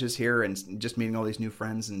changes here and just meeting all these new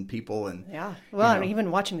friends and people. And Yeah. Well, and even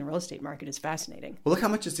watching the real estate market is fascinating. Well, look how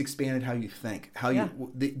much it's expanded how you think.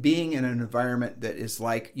 Being in an environment that is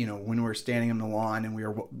like, when we're standing on the lawn and we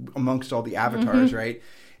are amongst all the avatars, right?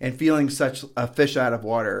 And feeling such a fish out of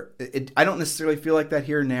water. I don't necessarily feel like that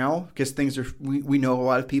here now because things are, we know a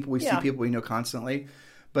lot of people. We see people we know constantly.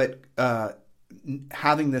 But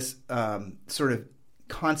having this sort of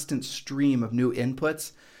constant stream of new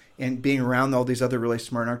inputs and being around all these other really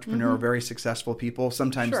smart entrepreneur, very successful people,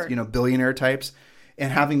 sometimes, billionaire types,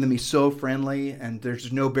 and having them be so friendly and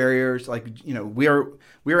there's no barriers. Like, we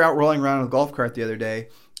were out rolling around in a golf cart the other day,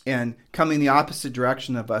 and coming the opposite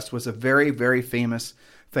direction of us was a very, very famous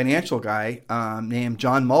financial guy named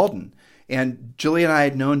John Malden. And Julie and I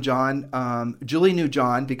had known John. Julie knew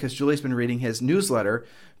John because Julie's been reading his newsletter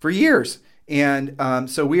for years. And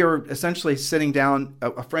so we were essentially sitting down.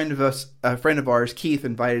 A friend of ours, Keith,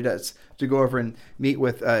 invited us to go over and meet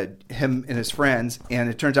with him and his friends. And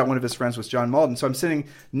it turns out one of his friends was John Malden. So I'm sitting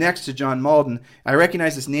next to John Malden. I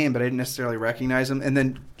recognize his name, but I didn't necessarily recognize him. And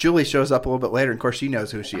then Julie shows up a little bit later. And of course, she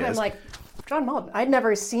knows who she is. I'm like, John Malden. I'd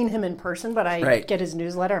never seen him in person, but I get his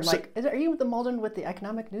newsletter. I'm like, are you the Malden with the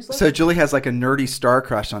economic newsletter? So Julie has like a nerdy star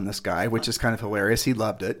crush on this guy, which is kind of hilarious. He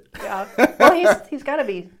loved it. Yeah. Well, he's got to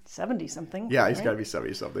be 70-something. Yeah, he's got to be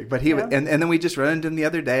 70-something. But he and then we just ran into him the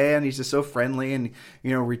other day, and he's just so friendly, and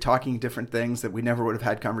we're talking different things that we never would have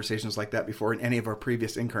had conversations like that before in any of our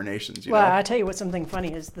previous incarnations. Well, I tell you what, something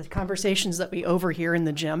funny is the conversations that we overhear in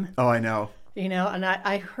the gym. Oh, I know. And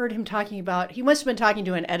I heard him talking about, he must have been talking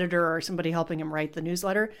to an editor or somebody helping him write the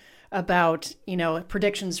newsletter about,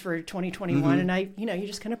 predictions for 2021. And you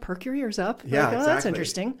just kind of perk your ears up. Yeah, like, exactly. That's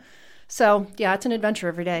interesting. So, yeah, it's an adventure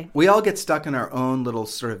every day. We all get stuck in our own little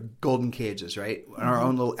sort of golden cages, right? In our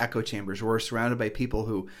own little echo chambers where we're surrounded by people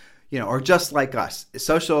who, are just like us,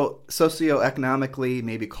 socioeconomically,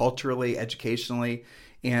 maybe culturally, educationally.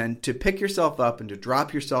 And to pick yourself up and to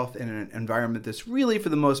drop yourself in an environment that's really, for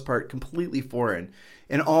the most part, completely foreign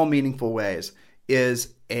in all meaningful ways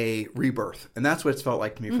is a rebirth. And that's what it's felt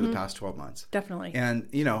like to me for the past 12 months. Definitely. And,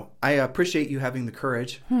 I appreciate you having the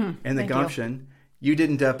courage and the Thank gumption. You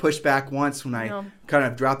didn't push back once when I kind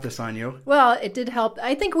of dropped this on you. Well, it did help.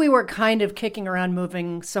 I think we were kind of kicking around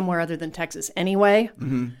moving somewhere other than Texas anyway.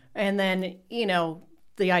 And then,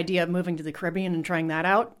 the idea of moving to the Caribbean and trying that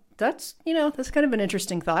out. That's kind of an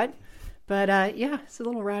interesting thought. But it's a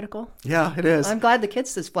little radical. Yeah, it is. I'm glad the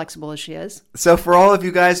kid's as flexible as she is. So for all of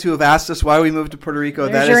you guys who have asked us why we moved to Puerto Rico,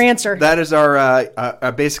 There's your answer. That is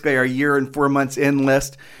our basically our year and 4 months in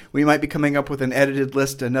list. We might be coming up with an edited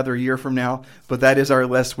list another year from now, but that is our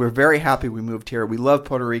list. We're very happy we moved here. We love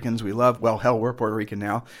Puerto Ricans. We're Puerto Rican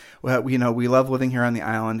now. We love living here on the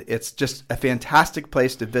island. It's just a fantastic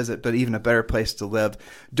place to visit, but even a better place to live.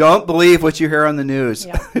 Don't believe what you hear on the news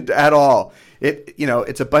at all.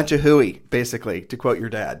 It's a bunch of hooey, basically, to quote your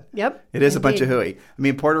dad. Yep. It is a bunch of hooey. I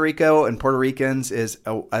mean, Puerto Rico and Puerto Ricans is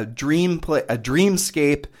a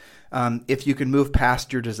dreamscape. If you can move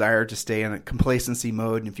past your desire to stay in a complacency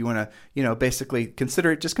mode, and if you want to, basically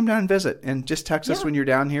consider it, just come down and visit, and just text us when you're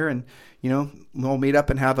down here, and we'll meet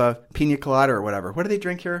up and have a pina colada or whatever. What do they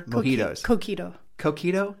drink here? Mojitos. Coquito.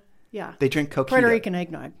 Coquito? Yeah. They drink coquito. Puerto Rican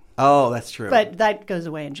eggnog. Oh, that's true. But that goes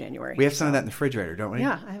away in January. We have some of that in the refrigerator, don't we?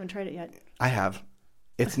 Yeah, I haven't tried it yet. I have.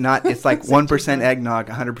 It's not. It's like 1% eggnog,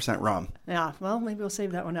 100% rum. Yeah. Well, maybe we'll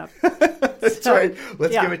save that one up. That's right.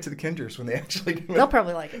 Let's give it to the Kinders when they actually do it. They'll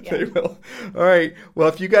probably like it. Yeah. They will. All right. Well,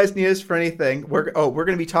 if you guys need us for anything, we're going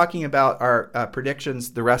to be talking about our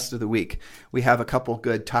predictions the rest of the week. We have a couple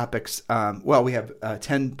good topics. We have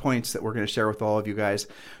 10 points that we're going to share with all of you guys.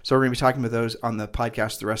 So we're going to be talking about those on the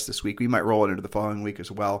podcast the rest of this week. We might roll it into the following week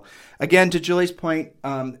as well. Again, to Julie's point,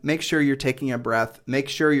 make sure you're taking a breath. Make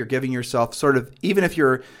sure you're giving yourself sort of, even if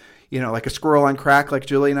you're like a squirrel on crack like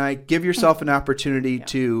Julie and I, give yourself an opportunity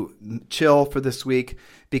to chill for this week,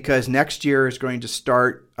 because next year is going to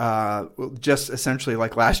start just essentially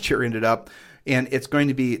like last year ended up. And it's going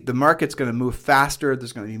to be, the market's going to move faster.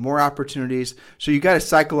 There's going to be more opportunities. So you got to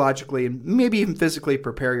psychologically and maybe even physically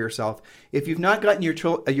prepare yourself. If you've not gotten your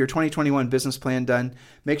 2021 business plan done,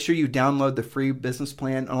 make sure you download the free business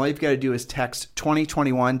plan. All you've got to do is text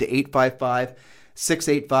 2021 to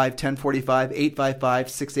 855-685-1045,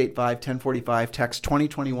 855-685-1045, text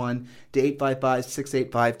 2021 to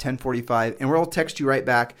 855-685-1045, and we'll text you right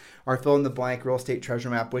back our fill-in-the-blank real estate treasure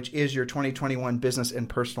map, which is your 2021 business and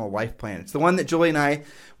personal life plan. It's the one that Julie and I,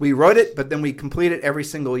 we wrote it, but then we complete it every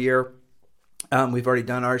single year. We've already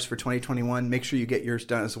done ours for 2021. Make sure you get yours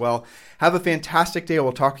done as well. Have a fantastic day.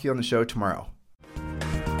 We'll talk to you on the show tomorrow.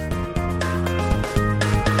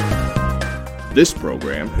 This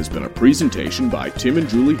program has been a presentation by Tim and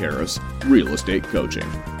Julie Harris, Real Estate Coaching.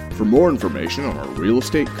 For more information on our real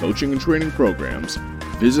estate coaching and training programs,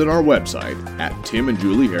 visit our website at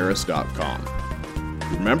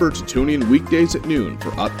timandjulieharris.com. Remember to tune in weekdays at noon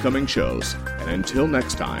for upcoming shows, and until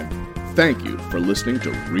next time, thank you for listening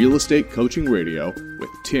to Real Estate Coaching Radio with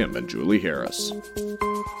Tim and Julie Harris.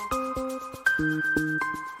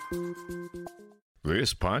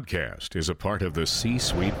 This podcast is a part of the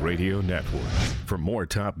C-Suite Radio Network. For more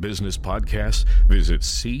top business podcasts, visit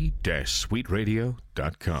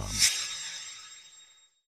c-suiteradio.com.